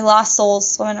 So many lost souls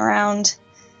swimming around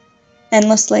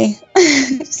endlessly.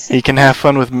 He can have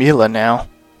fun with Mila now.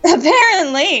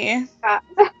 Apparently.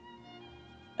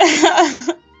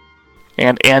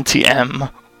 And Auntie M.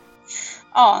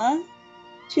 Aw.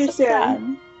 Too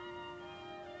soon.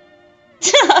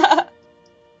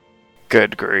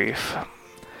 Good grief.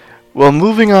 Well,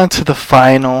 moving on to the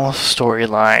final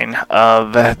storyline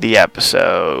of the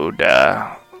episode.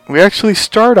 We actually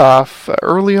start off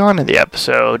early on in the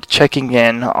episode checking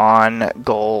in on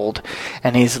Gold,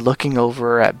 and he's looking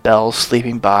over at Belle's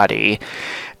sleeping body.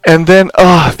 And then,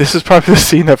 this is probably the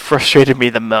scene that frustrated me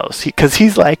the most. Because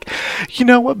he's like, you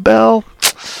know what, Belle?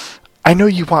 I know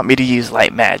you want me to use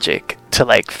light magic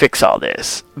to, fix all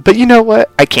this. But you know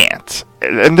what? I can't.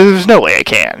 And there's no way I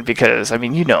can. Because,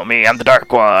 you know me. I'm the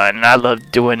Dark One. And I love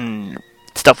doing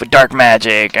stuff with dark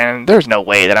magic. And there's no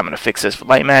way that I'm going to fix this with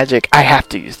light magic. I have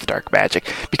to use the dark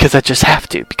magic. Because I just have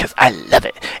to. Because I love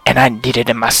it. And I need it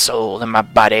in my soul and my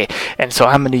body. And so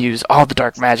I'm going to use all the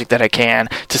dark magic that I can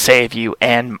to save you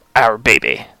and our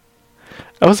baby.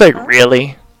 I was like,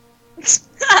 really?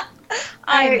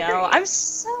 I know. I'm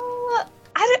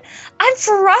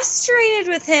frustrated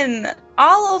with him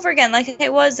all over again, like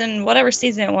it was in whatever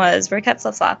season it was, where he kept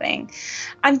flip-flopping.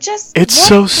 It's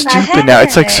so stupid now.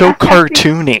 It's so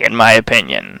cartoony, in my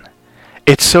opinion.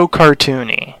 It's so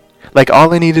cartoony.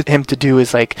 All I needed him to do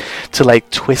is to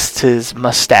twist his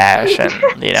mustache and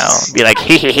be like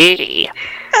hee hee hee.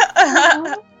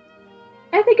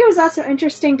 I think it was also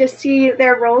interesting to see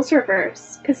their roles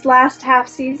reverse, because last half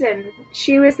season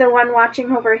she was the one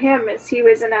watching over him as he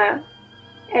was in a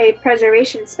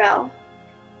preservation spell,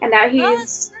 and now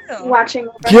he's watching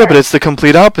over her. But it's the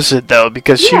complete opposite though,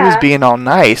 because she was being all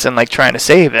nice and trying to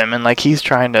save him, and he's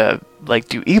trying to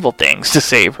do evil things to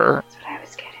save her. That's what I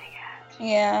was getting at.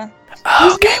 Yeah.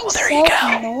 Okay, well there you go.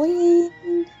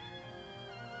 Annoying.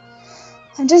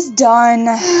 I'm just done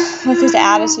with his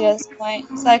attitude at this point.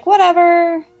 It's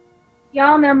whatever.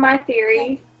 Y'all know my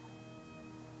theory.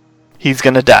 He's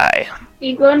gonna die.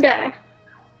 He's gonna die.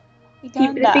 Keep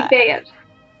it a big bad.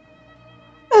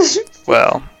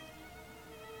 Well,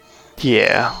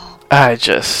 yeah, I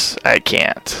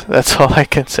can't. That's all I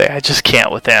can say. I just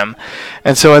can't with him.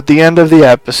 And so at the end of the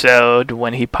episode,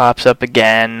 when he pops up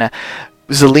again,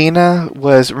 Zelena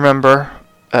was, remember,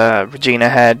 Regina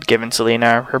had given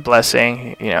Zelena her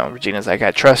blessing. Regina's like,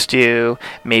 I trust you.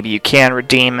 Maybe you can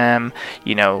redeem him.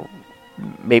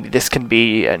 maybe this can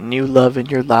be a new love in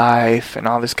your life and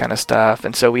all this kind of stuff.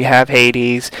 And so we have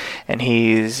Hades, and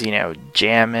he's,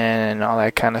 jamming and all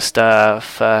that kind of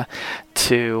stuff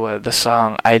to the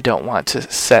song I Don't Want to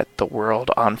Set the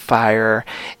World on Fire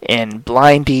in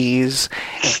Blindies.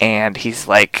 And he's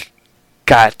got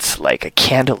a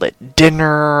candlelit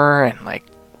dinner and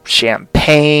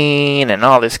champagne and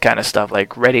all this kind of stuff,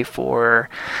 ready for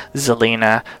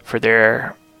Zelena for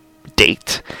their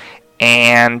date.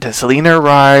 And Zelena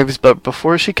arrives, but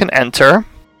before she can enter,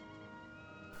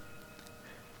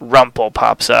 Rumple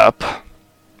pops up.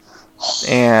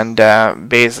 And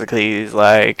basically he's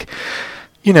like,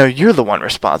 you're the one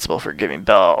responsible for giving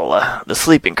Belle the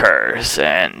sleeping curse.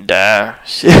 And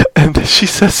she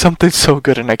says something so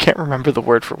good, and I can't remember the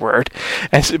word for word.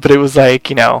 But it was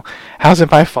how's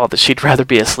it my fault that she'd rather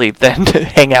be asleep than to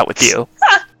hang out with you?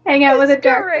 Hang out with a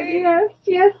dark.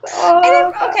 Yes.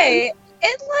 Oh, okay.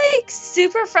 It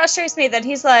super frustrates me that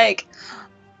he's like,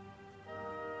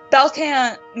 Belle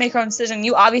can't make her own decision.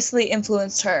 You obviously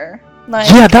influenced her.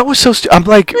 Yeah, that was so I'm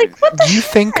what the you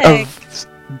heck? Think of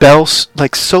Belle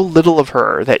so little of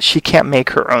her that she can't make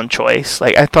her own choice.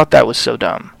 I thought that was so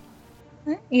dumb.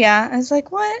 Yeah, I was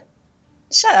like, what?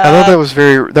 Shut up. I thought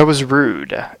that was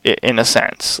rude in a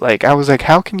sense. I was like,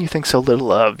 how can you think so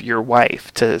little of your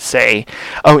wife to say,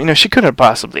 oh, she couldn't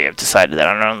possibly have decided that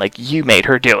on her own. You made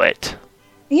her do it.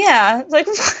 Yeah,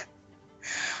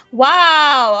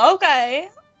 wow, okay.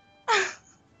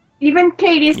 Even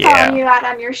Katie's calling you out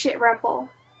on your shit, Rumple.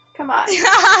 Come on.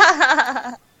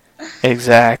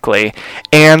 Exactly.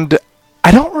 And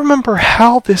I don't remember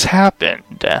how this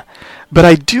happened, but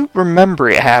I do remember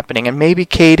it happening. And maybe,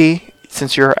 Katie,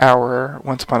 since you're our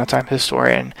Once Upon a Time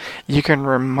historian, you can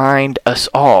remind us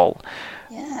all.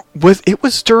 Yeah. It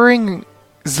was during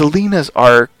Zelena's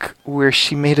arc where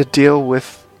she made a deal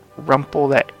with Rumple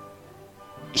that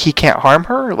he can't harm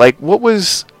her?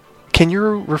 Can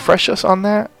you refresh us on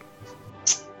that?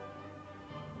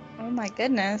 Oh my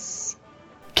goodness.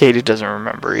 Katie doesn't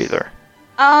remember either.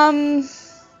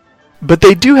 But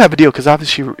they do have a deal, because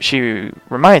obviously she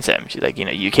reminds him. She's like,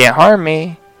 you can't harm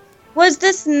me. Was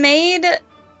this made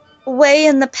way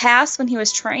in the past when he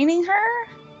was training her?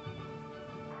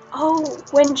 Oh,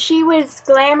 when she was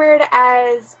glamored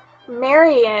as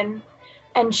Marion,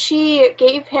 and she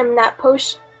gave him that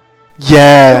potion.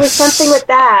 Yes. It was something with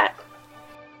that.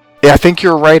 Yeah, I think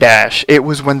you're right, Ash. It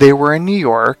was when they were in New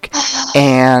York,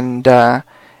 and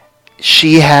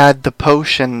she had the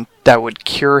potion that would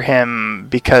cure him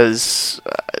because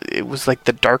it was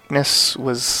the darkness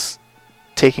was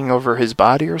taking over his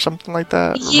body or something like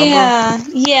that. Remember?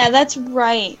 Yeah, that's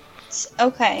right.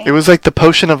 Okay. It was the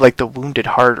potion of the wounded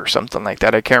heart or something like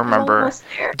that. I can't remember.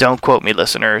 Don't quote me,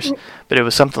 listeners, but it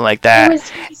was something like that. He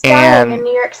was dying in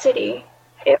New York City.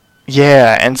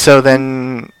 Yeah, and so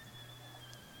then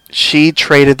she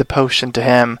traded the potion to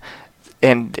him,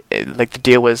 and the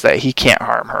deal was that he can't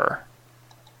harm her.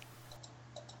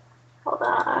 Hold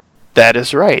on. That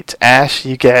is right. Ash,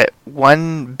 you get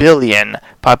 1 billion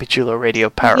Papi Chulo Radio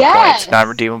Power Points,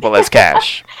 non-redeemable as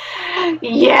cash.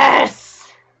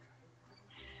 Yes!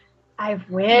 I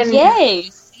win. Yay!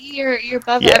 See, you're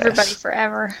above everybody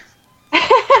forever.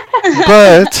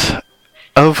 But,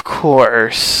 of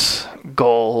course,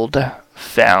 Gold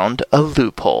found a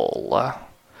loophole.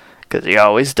 Because he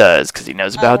always does, because he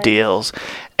knows about deals.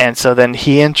 And so then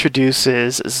he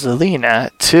introduces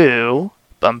Zelena to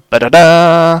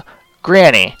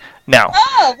Granny. Now,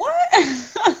 oh,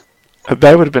 what?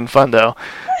 That would have been fun, though.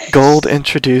 Gold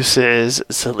introduces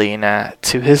Zelena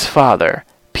to his father,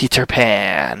 Peter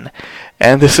Pan.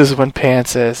 And this is when Pan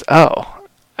says, "Oh,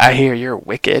 I hear you're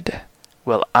wicked.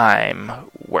 Well, I'm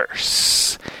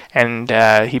worse." And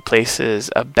he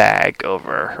places a bag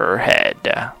over her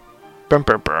head. Brum,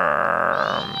 brum,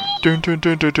 brum. Dun, dun,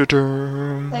 dun, dun, dun,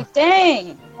 dun.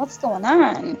 Dang, what's going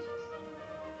on?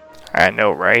 I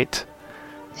know, right?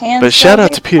 Pan's but shout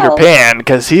out to Peter Pan,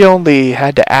 because he only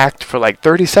had to act for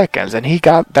 30 seconds, and he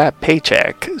got that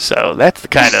paycheck. So that's the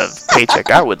kind of paycheck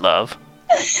I would love.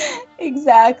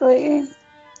 Exactly.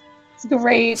 It's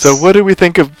great. So what do we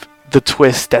think of the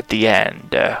twist at the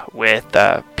end with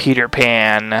Peter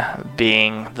Pan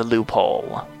being the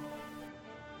loophole?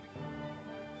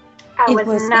 I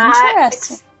was not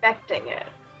expecting it.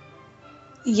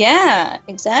 Yeah,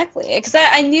 exactly. Because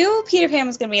I knew Peter Pan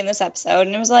was going to be in this episode,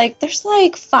 and it was there's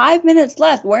 5 minutes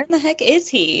left. Where in the heck is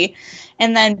he?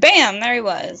 And then, bam, there he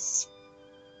was.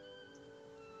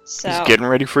 So he's getting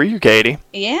ready for you, Katie.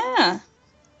 Yeah.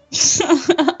 So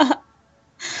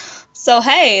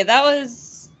hey, that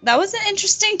was an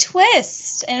interesting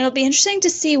twist, and it'll be interesting to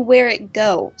see where it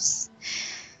goes.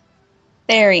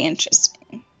 Very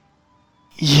interesting.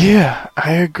 Yeah,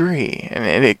 I agree.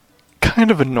 And it kind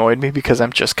of annoyed me because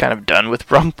I'm just kind of done with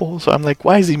Rumple. So I'm like,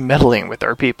 why is he meddling with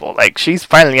our people? Like, she's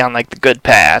finally on, like, the good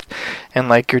path. And,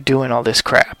 like, you're doing all this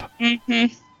crap.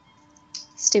 Mm-hmm.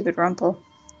 Stupid Rumple.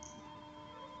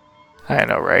 I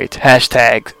know, right?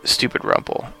 Hashtag stupid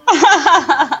Rumple.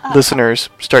 Listeners,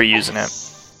 start using it.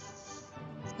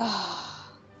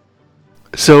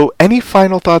 So, any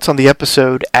final thoughts on the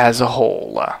episode as a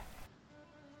whole?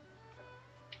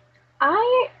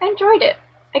 I enjoyed it.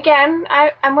 Again,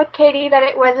 I'm with Katie that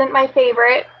it wasn't my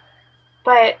favorite,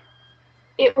 but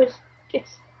it's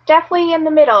definitely in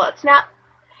the middle.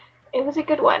 It was a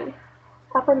good one.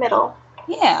 Upper middle.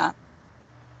 Yeah.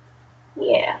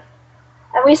 Yeah.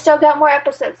 And we still got more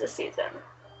episodes this season.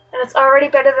 And it's already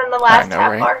better than the last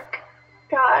half arc.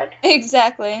 God.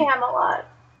 Exactly. Camelot.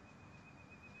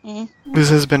 Mm-hmm. This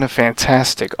has been a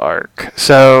fantastic arc.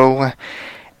 So,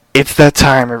 it's that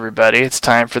time, everybody. It's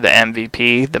time for the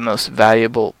MVP, the most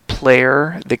valuable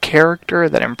player, the character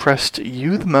that impressed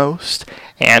you the most,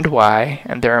 and why.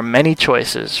 And there are many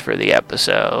choices for the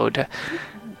episode.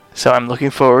 So I'm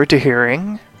looking forward to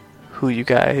hearing who you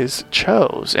guys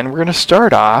chose. And we're going to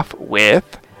start off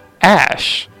with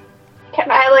Ash. Can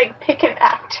I, pick an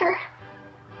actor?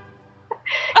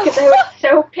 Because I would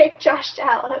so pick Josh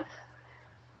Dallas.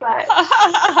 But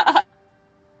I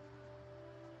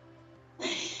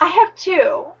have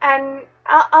two, and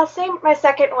I'll say my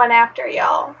second one after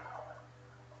y'all.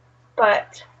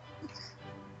 But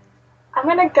I'm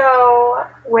going to go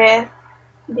with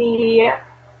the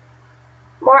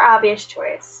more obvious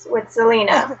choice, with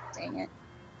Zelena. Oh, dang it.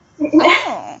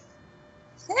 Oh.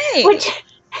 Hey.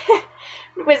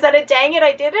 Was that a dang it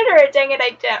I did it, or a dang it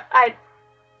I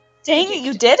Dang it,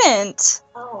 you didn't.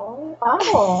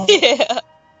 Oh. Yeah.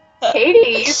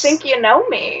 Katie, you think you know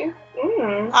me.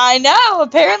 Mm. I know,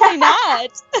 apparently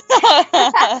not.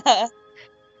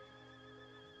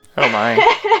 Oh my.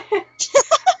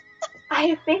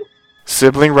 I think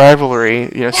Sibling rivalry.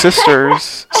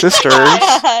 Sisters.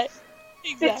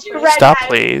 Exactly. Stop,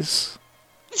 please.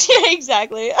 Yeah,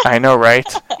 exactly. I know, right?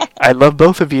 I love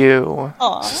both of you.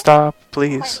 Aww. Stop,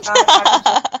 please.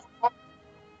 oh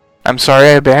I'm sorry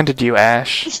I abandoned you,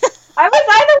 Ash. I was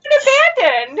the one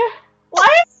abandoned.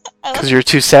 What? Because you're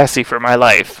too sassy for my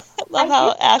life. I love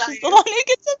how Ash is the one who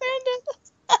gets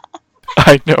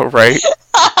I know, right?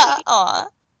 abandoned. Aw.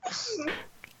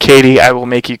 Katie, I will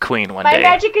make you queen one My day.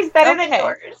 magic is better than Okay.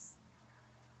 yours.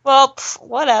 Well,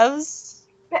 whatevs.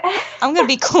 I'm gonna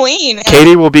be queen.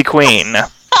 Katie will be queen.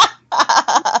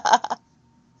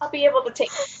 I'll be able to take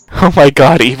Oh my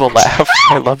god, evil laugh.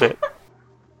 I love it.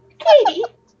 Katie.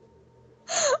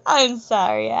 I'm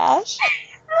sorry, Ash.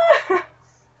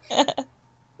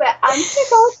 But I'm gonna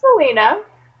go with Selena.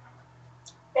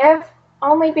 If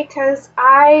only because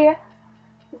I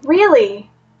really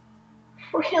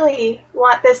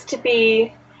want this to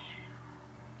be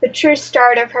the true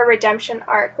start of her redemption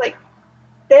arc.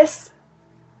 This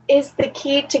is the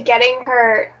key to getting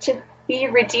her to be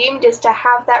redeemed, is to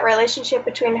have that relationship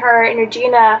between her and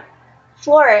Regina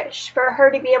flourish, for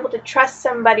her to be able to trust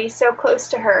somebody so close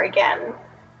to her again.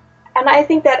 And I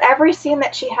think that every scene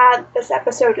that she had this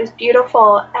episode was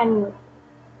beautiful, and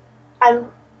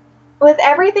with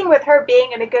everything with her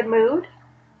being in a good mood,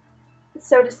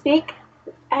 so to speak,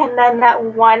 and then that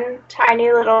one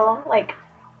tiny little,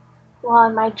 well,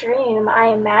 in my dream, I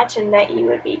imagined that you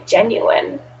would be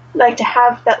genuine. To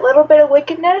have that little bit of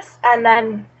wickedness, and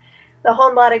then the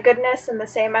whole lot of goodness in the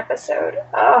same episode.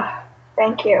 Oh,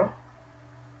 thank you.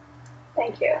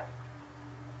 Thank you.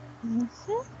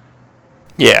 Mm-hmm.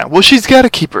 Yeah, well, she's got to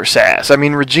keep her sass. I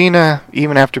mean, Regina,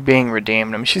 even after being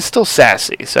redeemed, she's still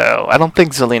sassy, so I don't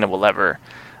think Zelena will ever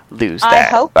lose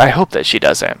that. I hope that she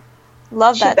doesn't.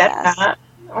 Love She that. better Ash. not.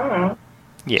 Mm.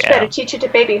 Yeah. She better teach it to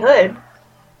babyhood.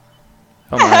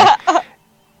 Oh my.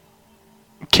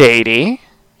 Katie,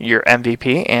 your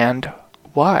MVP, and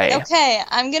why? Okay,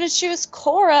 I'm gonna choose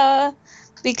Cora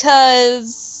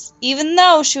because even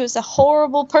though she was a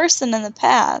horrible person in the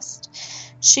past,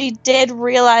 she did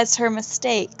realize her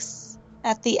mistakes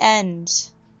at the end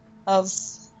of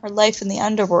her life in the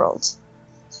underworld.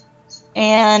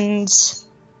 And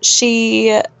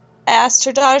she asked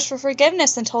her daughters for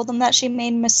forgiveness and told them that she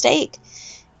made a mistake.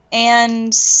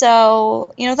 And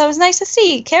so, that was nice to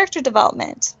see. Character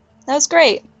development. That was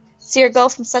great. See her go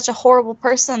from such a horrible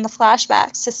person in the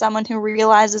flashbacks to someone who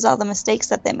realizes all the mistakes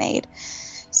that they made.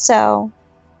 So,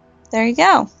 there you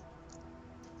go.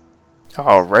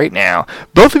 All right now.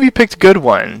 Both of you picked good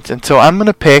ones, and so I'm going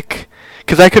to pick,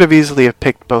 because I could have easily have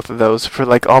picked both of those for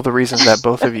all the reasons that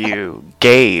both of you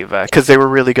gave, because they were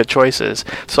really good choices.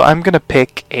 So I'm going to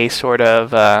pick a sort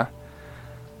of,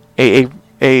 a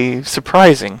a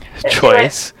surprising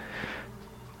choice.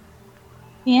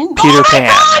 Yeah. Peter Pan.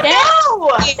 God, no!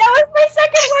 That was my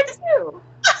second one too.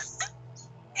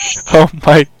 Oh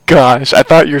my gosh! I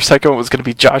thought your second one was gonna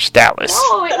be Josh Dallas.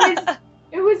 No,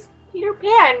 it was Peter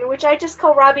Pan, which I just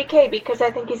call Robbie K because I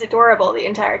think he's adorable the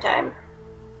entire time.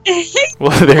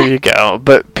 Well, there you go.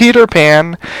 But Peter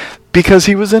Pan, because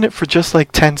he was in it for just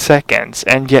like 10 seconds,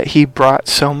 and yet he brought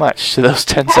so much to those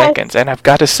 10 seconds. And I've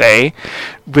got to say,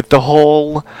 with the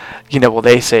whole, well,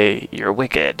 they say you're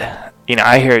wicked.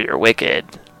 I hear you're wicked,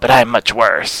 but I'm much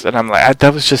worse. And I'm like,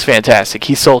 that was just fantastic.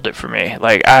 He sold it for me.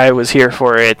 Like, I was here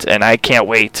for it, and I can't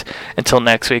wait until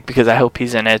next week because I hope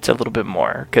he's in it a little bit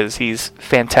more because he's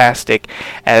fantastic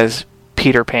as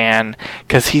Peter Pan,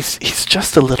 because he's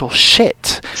just a little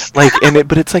shit, like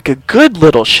but it's like a good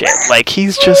little shit. Like,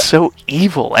 he's just so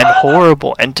evil and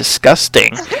horrible and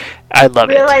disgusting. I love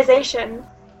it. Realization: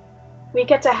 we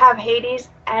get to have Hades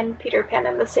and Peter Pan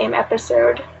in the same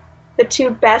episode. The two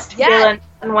best villains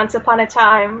in Once Upon a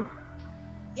Time.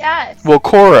 Yes. Well,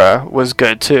 Korra was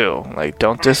good too. Like,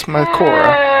 don't diss my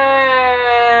Korra.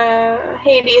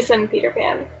 Hades and Peter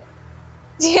Pan.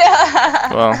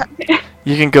 Yeah. Well,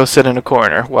 you can go sit in a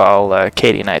corner while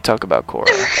Katie and I talk about Korra.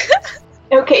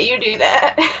 Okay, you do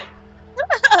that.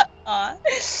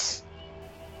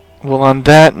 Well, on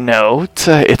that note,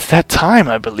 it's that time,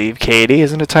 I believe, Katie.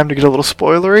 Isn't it time to get a little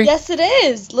spoilery? Yes, it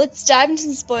is. Let's dive into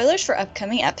the spoilers for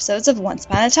upcoming episodes of Once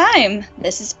Upon a Time.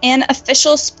 This is an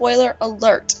official spoiler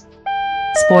alert.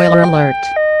 Spoiler alert.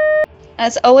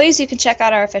 As always, you can check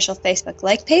out our official Facebook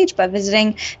like page by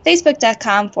visiting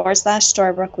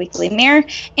facebook.com/Storybrooke Weekly Mirror,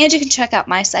 and you can check out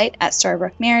my site at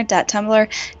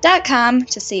storybrookmirror.tumblr.com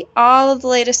to see all of the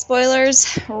latest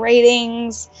spoilers,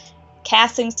 ratings,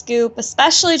 casting scoop,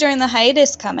 especially during the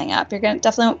hiatus coming up. You're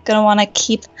definitely going to want to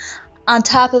keep on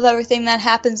top of everything that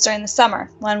happens during the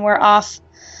summer when we're off,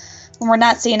 when we're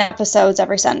not seeing episodes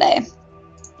every Sunday.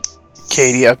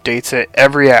 Katie updates it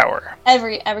every hour.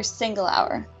 Every single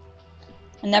hour.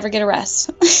 I never get a rest.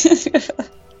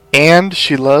 And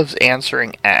she loves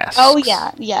answering asks. Oh, yeah.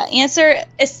 Answer,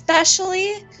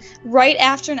 especially right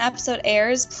after an episode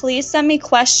airs. Please send me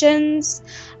questions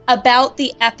about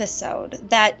the episode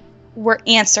that were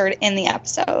answered in the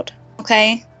episode.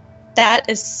 Okay? That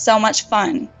is so much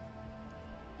fun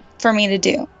for me to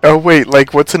do. Oh, wait,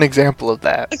 like, what's an example of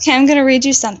that? Okay, I'm going to read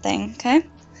you something, okay?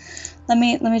 Let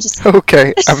me just...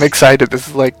 Okay, I'm excited. This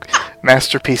is like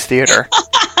Masterpiece Theater.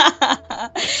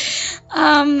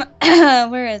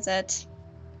 Where is it?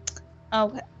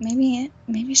 Oh, maybe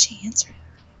she answered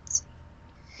it.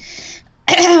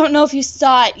 I don't know if you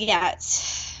saw it yet.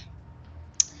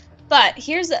 But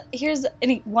here's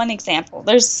one example.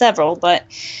 There's several, but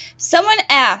someone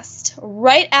asked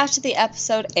right after the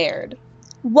episode aired,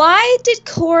 why did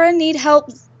Korra need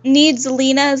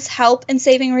Zelina's help in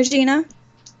saving Regina?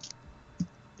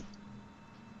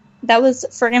 That was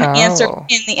friggin' answered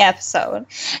in the episode.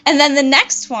 And then the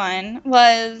next one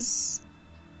was,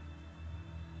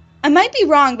 I might be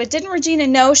wrong, but didn't Regina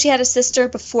know she had a sister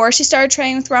before she started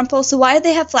training with Rumpel? So why did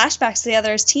they have flashbacks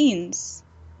together as teens?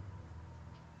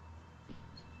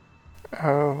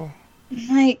 Oh.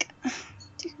 Like,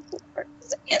 dear Lord, it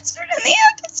was answered in the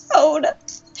episode.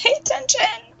 Pay attention.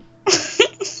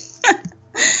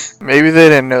 Maybe they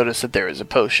didn't notice that there was a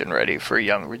potion ready for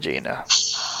young Regina.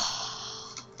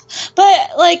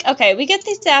 But, like, okay, we get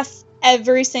these asks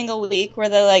every single week where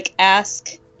they, like,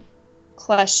 ask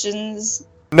questions.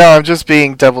 No, I'm just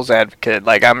being devil's advocate.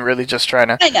 Like, I'm really just trying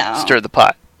to stir the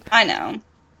pot. I know.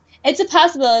 It's a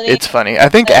possibility. It's funny. I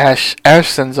think Ash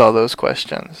sends all those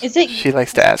questions. Is it? She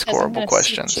likes to ask horrible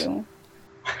questions. Oh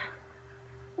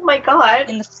my god.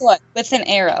 In the foot with an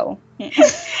arrow.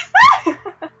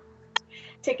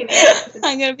 Take an arrow.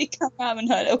 I'm gonna become Robin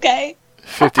Hood, okay?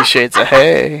 50 Shades of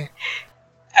Hay.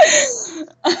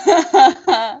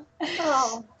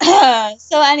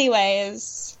 So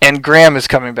anyways. And Graham is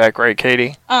coming back, right,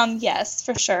 Katie? Yes,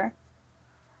 for sure.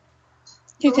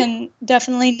 You can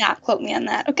definitely not quote me on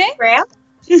that, okay? Graham?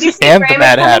 Did you say and Graham the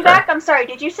Mad is coming Hatter. back? I'm sorry,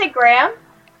 did you say Graham?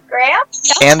 Graham?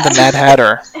 And the Mad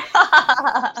Hatter.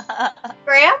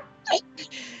 Graham?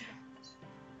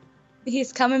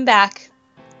 He's coming back.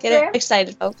 Get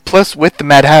excited, folks. Plus, with the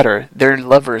Mad Hatter, they're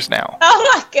lovers now.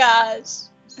 Oh my gosh.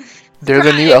 They're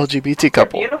the new LGBT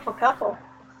couple. They're a beautiful couple.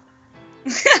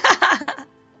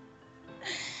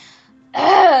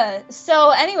 So,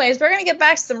 anyways, we're gonna get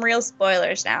back to some real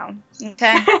spoilers now.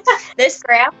 Okay. This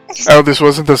Graham? Oh, this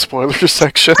wasn't the spoiler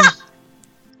section.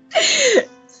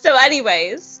 So,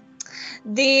 anyways,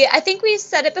 I think we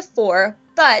said it before,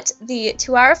 but But the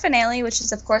 2-hour finale, which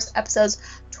is, of course, episodes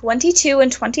 22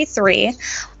 and 23,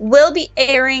 will be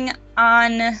airing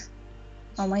on,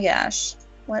 oh my gosh,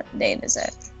 what date is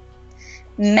it?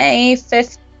 May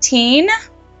 15? I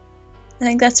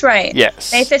think that's right.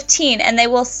 Yes. May 15, and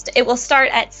it will start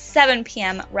at 7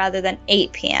 p.m. rather than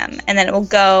 8 p.m., and then it will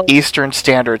go... Eastern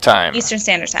Standard Time. Eastern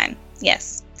Standard Time,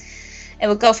 yes. It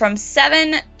will go from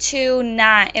 7 to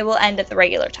 9. It will end at the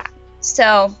regular time.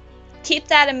 So keep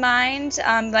that in mind.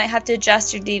 You might have to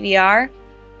adjust your DVR,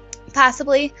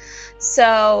 possibly.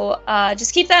 So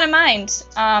just keep that in mind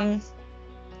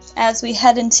as we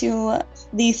head into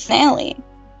the finale.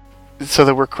 So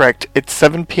that we're correct, it's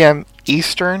 7 p.m.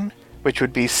 Eastern, which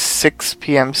would be 6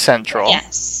 p.m. Central.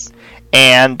 Yes.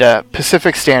 And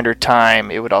Pacific Standard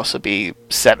Time, it would also be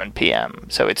 7 p.m.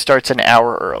 So it starts an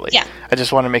hour early. Yeah. I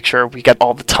just want to make sure we got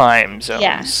all the time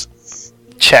zones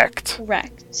checked.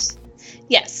 Correct.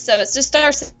 Yes, so it just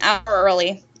starts an hour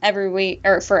early every week,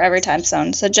 or for every time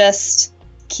zone. So just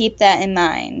keep that in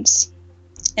mind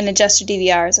and adjust your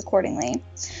DVRs accordingly.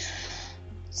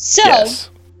 So,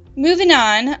 moving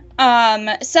on,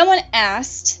 someone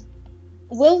asked,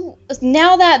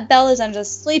 now that Belle is under the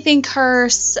sleeping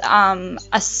curse,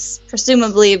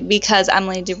 presumably because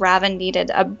Emily DeRavin needed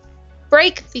a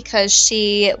break because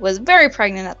she was very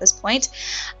pregnant at this point,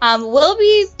 will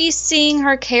we be seeing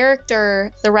her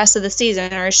character the rest of the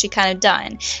season, or is she kind of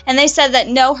done? And they said that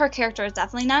no, her character is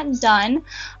definitely not done.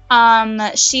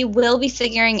 She will be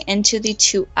figuring into the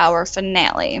 2-hour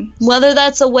finale. Whether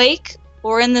that's awake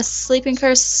or in the sleeping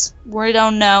curse, we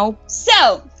don't know.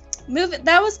 So,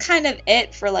 that was kind of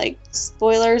it for,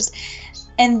 spoilers.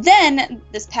 And then,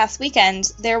 this past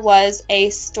weekend, there was a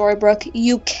Storybrooke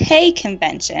UK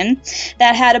convention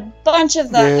that had a bunch of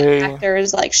the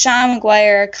actors, like Sean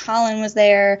McGuire, Colin was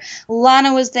there,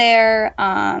 Lana was there,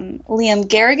 Liam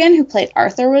Garrigan, who played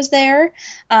Arthur, was there.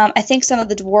 I think some of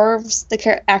the dwarves,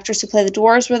 the actors who play the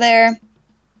dwarves, were there.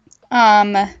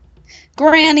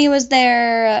 Granny was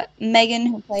there, Megan,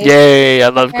 who played... Yay, I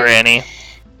love Granny.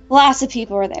 Lots of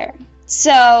people were there.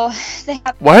 So, they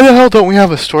have... Why the hell don't we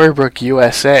have a Storybrooke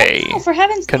USA for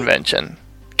heaven's convention?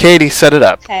 Katie, set it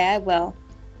up. Okay, I will.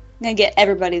 I'm gonna get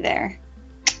everybody there.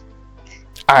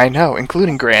 I know,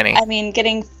 including Granny. I mean,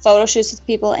 getting photo shoots with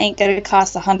people ain't gonna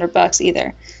cost $100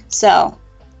 either. So,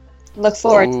 look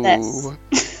forward to this.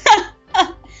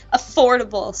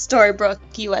 Affordable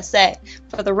Storybrooke USA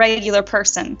for the regular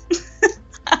person.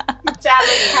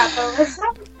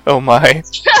 Oh my.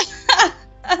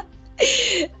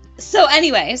 So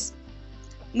anyways,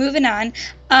 moving on.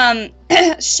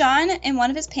 Sean, in one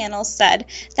of his panels, said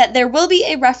that there will be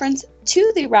a reference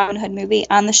to the Robin Hood movie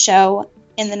on the show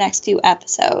in the next few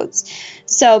episodes.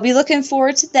 So be looking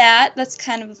forward to that. That's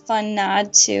kind of a fun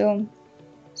nod to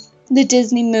the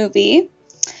Disney movie.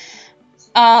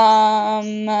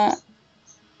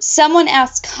 Someone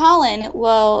asked Colin,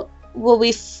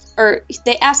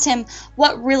 they asked him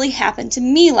what really happened to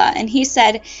Mila, and he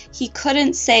said he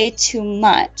couldn't say too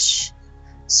much.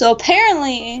 So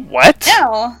apparently... What?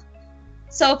 No.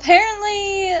 So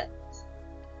apparently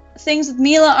things with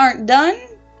Mila aren't done?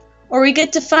 Or we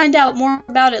get to find out more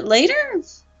about it later?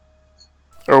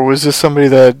 Or was this somebody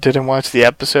that didn't watch the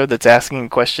episode that's asking a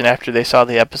question after they saw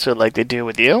the episode like they do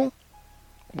with you?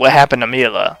 What happened to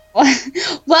Mila?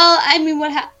 Well, I mean,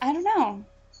 I don't know.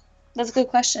 That's a good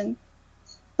question.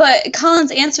 But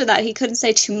Colin's answer that he couldn't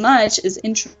say too much is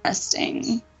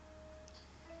interesting.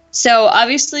 So,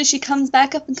 obviously, she comes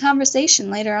back up in conversation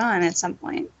later on at some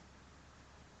point.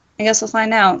 I guess we'll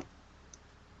find out.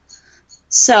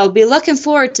 So, be looking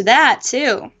forward to that,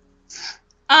 too.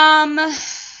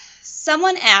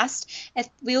 Someone asked if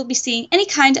we will be seeing any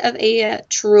kind of a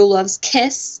true love's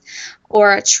kiss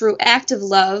or a true act of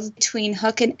love between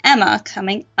Hook and Emma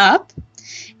coming up.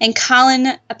 And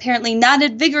Colin apparently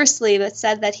nodded vigorously but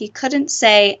said that he couldn't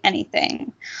say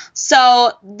anything.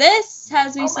 So this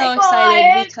has me so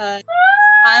excited because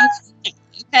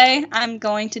I'm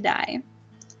going to die.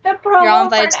 The promo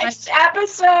for next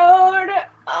episode.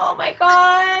 Oh my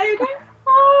god.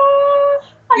 Oh,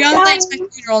 you're on my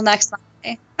funeral next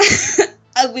Monday.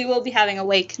 We will be having a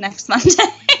wake next Monday.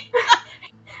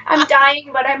 I'm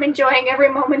dying, but I'm enjoying every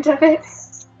moment of it.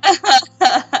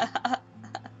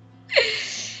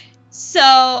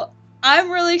 So,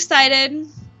 I'm really excited.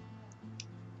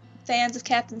 Fans of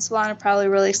Captain Swan are probably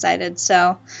really excited.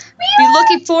 So, be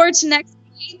looking forward to next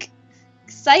week.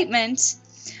 Excitement.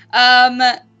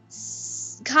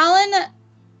 Colin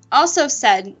also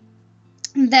said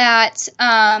that,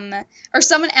 or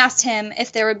someone asked him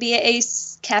if there would be a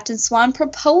Captain Swan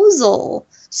proposal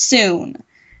soon.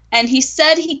 And he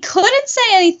said he couldn't say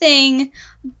anything,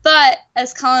 but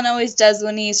as Colin always does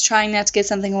when he's trying not to give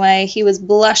something away, he was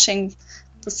blushing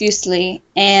profusely,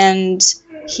 and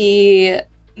he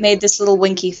made this little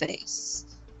winky face,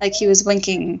 like he was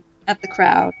winking at the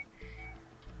crowd.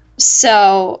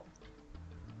 So,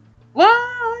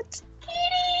 what?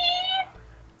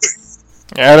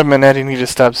 Adam and Eddie need to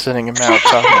stop sending him out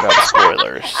talking about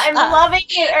spoilers. I'm loving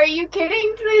it. Are you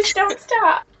kidding? Please don't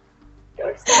stop.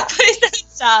 Don't stop. Please don't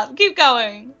stop. Keep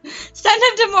going. Send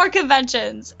him to more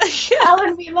conventions.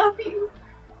 Alan, we love you.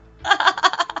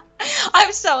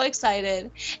 I'm so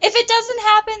excited. If it doesn't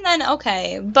happen, then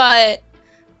okay. But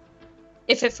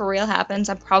if it for real happens,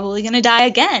 I'm probably going to die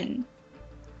again.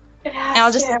 It has and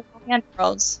I'll just to. have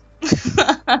worlds.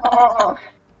 Oh.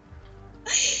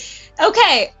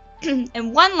 Okay.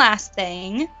 And one last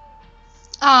thing.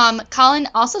 Colin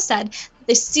also said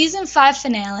the season 5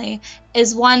 finale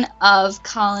is one of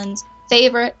Colin's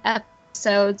favorite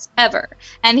episodes ever.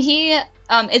 And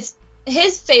it's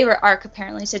his favorite arc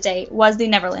apparently to date was the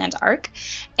Neverland arc.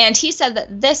 And he said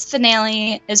that this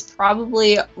finale is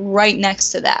probably right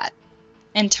next to that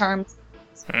in terms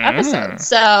of episodes.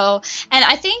 So, and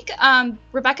I think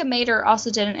Rebecca Mader also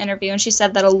did an interview, and she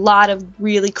said that a lot of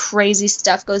really crazy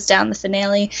stuff goes down the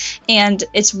finale, and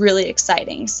it's really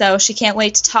exciting. So she can't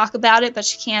wait to talk about it, but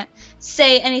she can't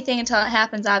say anything until it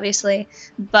happens, obviously.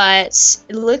 But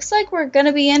it looks like we're going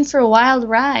to be in for a wild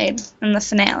ride in the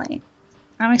finale.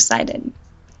 I'm excited.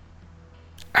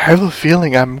 I have a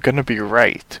feeling I'm going to be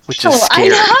right, which is scary. I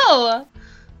know!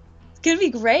 It's going to be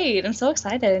great. I'm so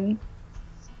excited.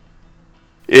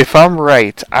 If I'm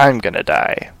right, I'm going to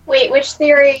die. Wait, which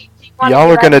theory do you want Y'all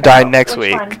to are going to die about? next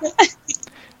Which week. one?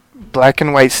 Black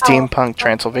and white steampunk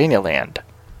Transylvania land.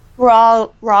 We're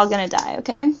all gonna die,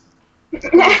 okay? It's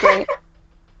gonna be great.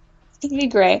 It's gonna be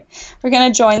great. We're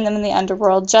gonna join them in the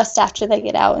underworld just after they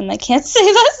get out and they can't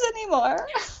save us anymore.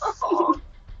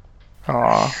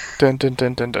 Aw. Dun dun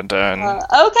dun dun dun dun.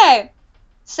 Okay.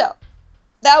 So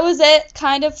that was it,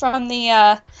 kind of from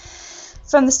the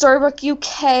Storybrooke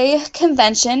UK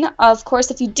convention. Of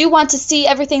course, if you do want to see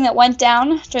everything that went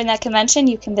down during that convention,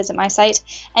 you can visit my site,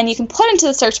 and you can put into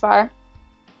the search bar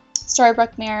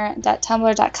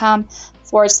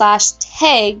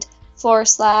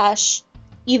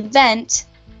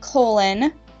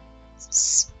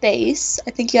storybrooke.tumblr.com/tagged/event:space.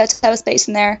 I think you have to have a space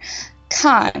in there.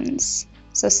 Cons.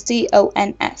 So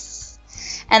CONS.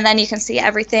 And then you can see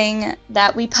everything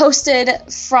that we posted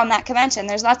from that convention.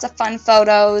 There's lots of fun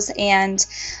photos and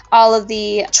all of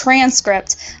the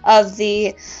transcript of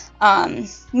the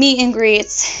meet and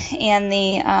greets and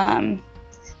the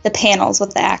panels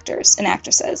with the actors and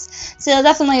actresses. So you'll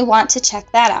definitely want to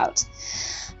check that out.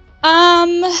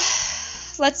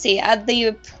 Let's see.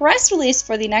 The press release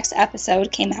for the next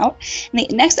episode came out. And the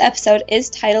next episode is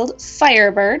titled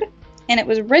Firebird. And it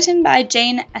was written by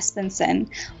Jane Espenson,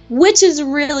 which is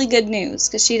really good news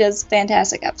because she does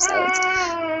fantastic episodes.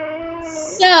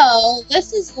 So,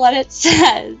 this is what it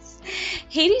says.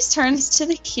 Hades turns to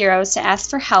the heroes to ask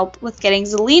for help with getting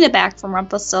Zelena back from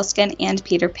Rumpelstiltskin and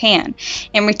Peter Pan.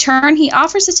 In return, he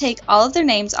offers to take all of their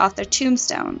names off their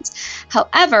tombstones.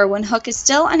 However, when Hook is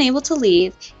still unable to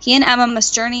leave, he and Emma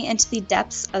must journey into the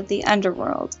depths of the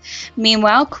underworld.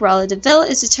 Meanwhile, Cruella de Vil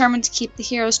is determined to keep the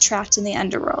heroes trapped in the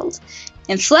underworld.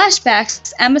 In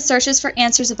flashbacks, Emma searches for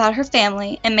answers about her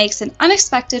family and makes an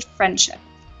unexpected friendship.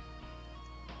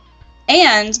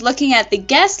 And looking at the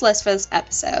guest list for this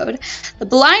episode, the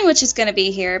Blind Witch is going to be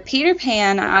here. Peter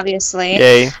Pan, obviously.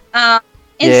 Yay. And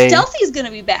Yay. Stealthy's going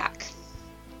to be back.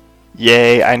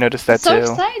 Yay, I noticed that So too.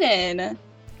 excited.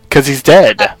 Because he's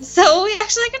dead. So we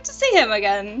actually get to see him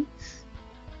again.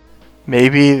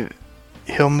 Maybe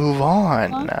he'll move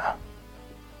on.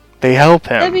 They help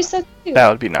him. That'd be so cute. That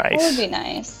would be nice. That would be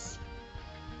nice.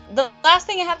 The last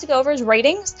thing I have to go over is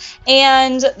ratings.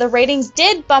 And the ratings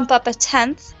did bump up a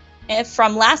 10th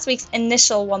from last week's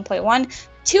initial 1.1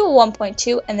 to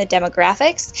 1.2 in the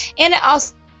demographics. And it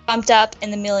also bumped up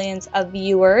in the millions of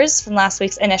viewers from last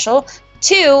week's initial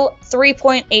to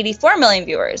 3.84 million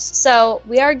viewers. So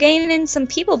we are gaining some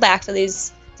people back at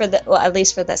least for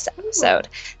this episode.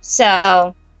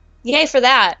 So yay for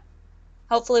that.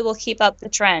 Hopefully we'll keep up the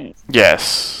trend.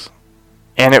 Yes.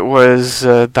 And it was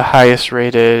the highest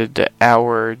rated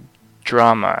hour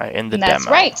drama in the demo. That's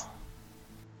right.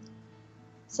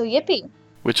 So yippee.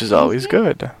 Which is always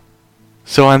good.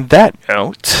 So on that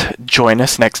note, join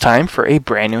us next time for a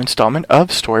brand new installment of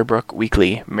Storybrooke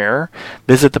Weekly Mirror.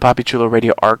 Visit the Papi Chulo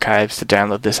Radio archives to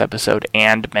download this episode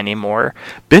and many more.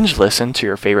 Binge listen to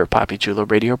your favorite Papi Chulo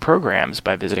Radio programs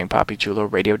by visiting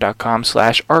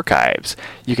papichuloradio.com/archives.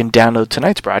 You can download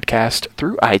tonight's broadcast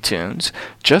through iTunes.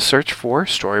 Just search for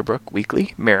Storybrooke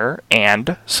Weekly Mirror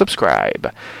and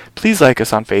subscribe. Please like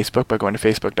us on Facebook by going to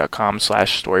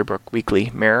facebook.com/Storybrooke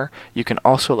Weekly Mirror. You can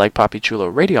also like Papi Chulo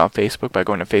Radio on Facebook by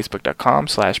going to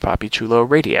facebook.com/Papi Chulo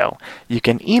Radio. You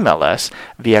can email us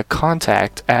via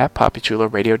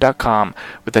contact@papichuloradio.com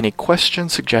with any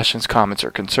questions, suggestions, comments,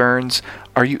 or concerns.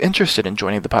 Are you interested in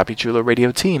joining the Papi Chulo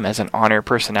Radio team as an on-air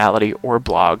personality or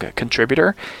blog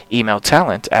contributor? Email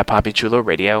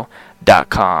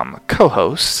talent@papichuloradio.com.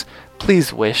 Co-hosts,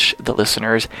 please wish the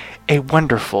listeners a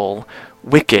wonderful,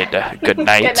 wicked good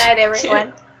night. Good night,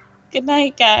 everyone. Good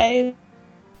night, guys.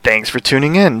 Thanks for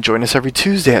tuning in. Join us every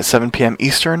Tuesday at 7 p.m.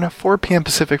 Eastern, 4 p.m.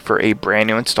 Pacific for a brand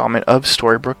new installment of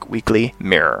Storybrooke Weekly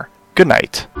Mirror. Good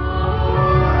night.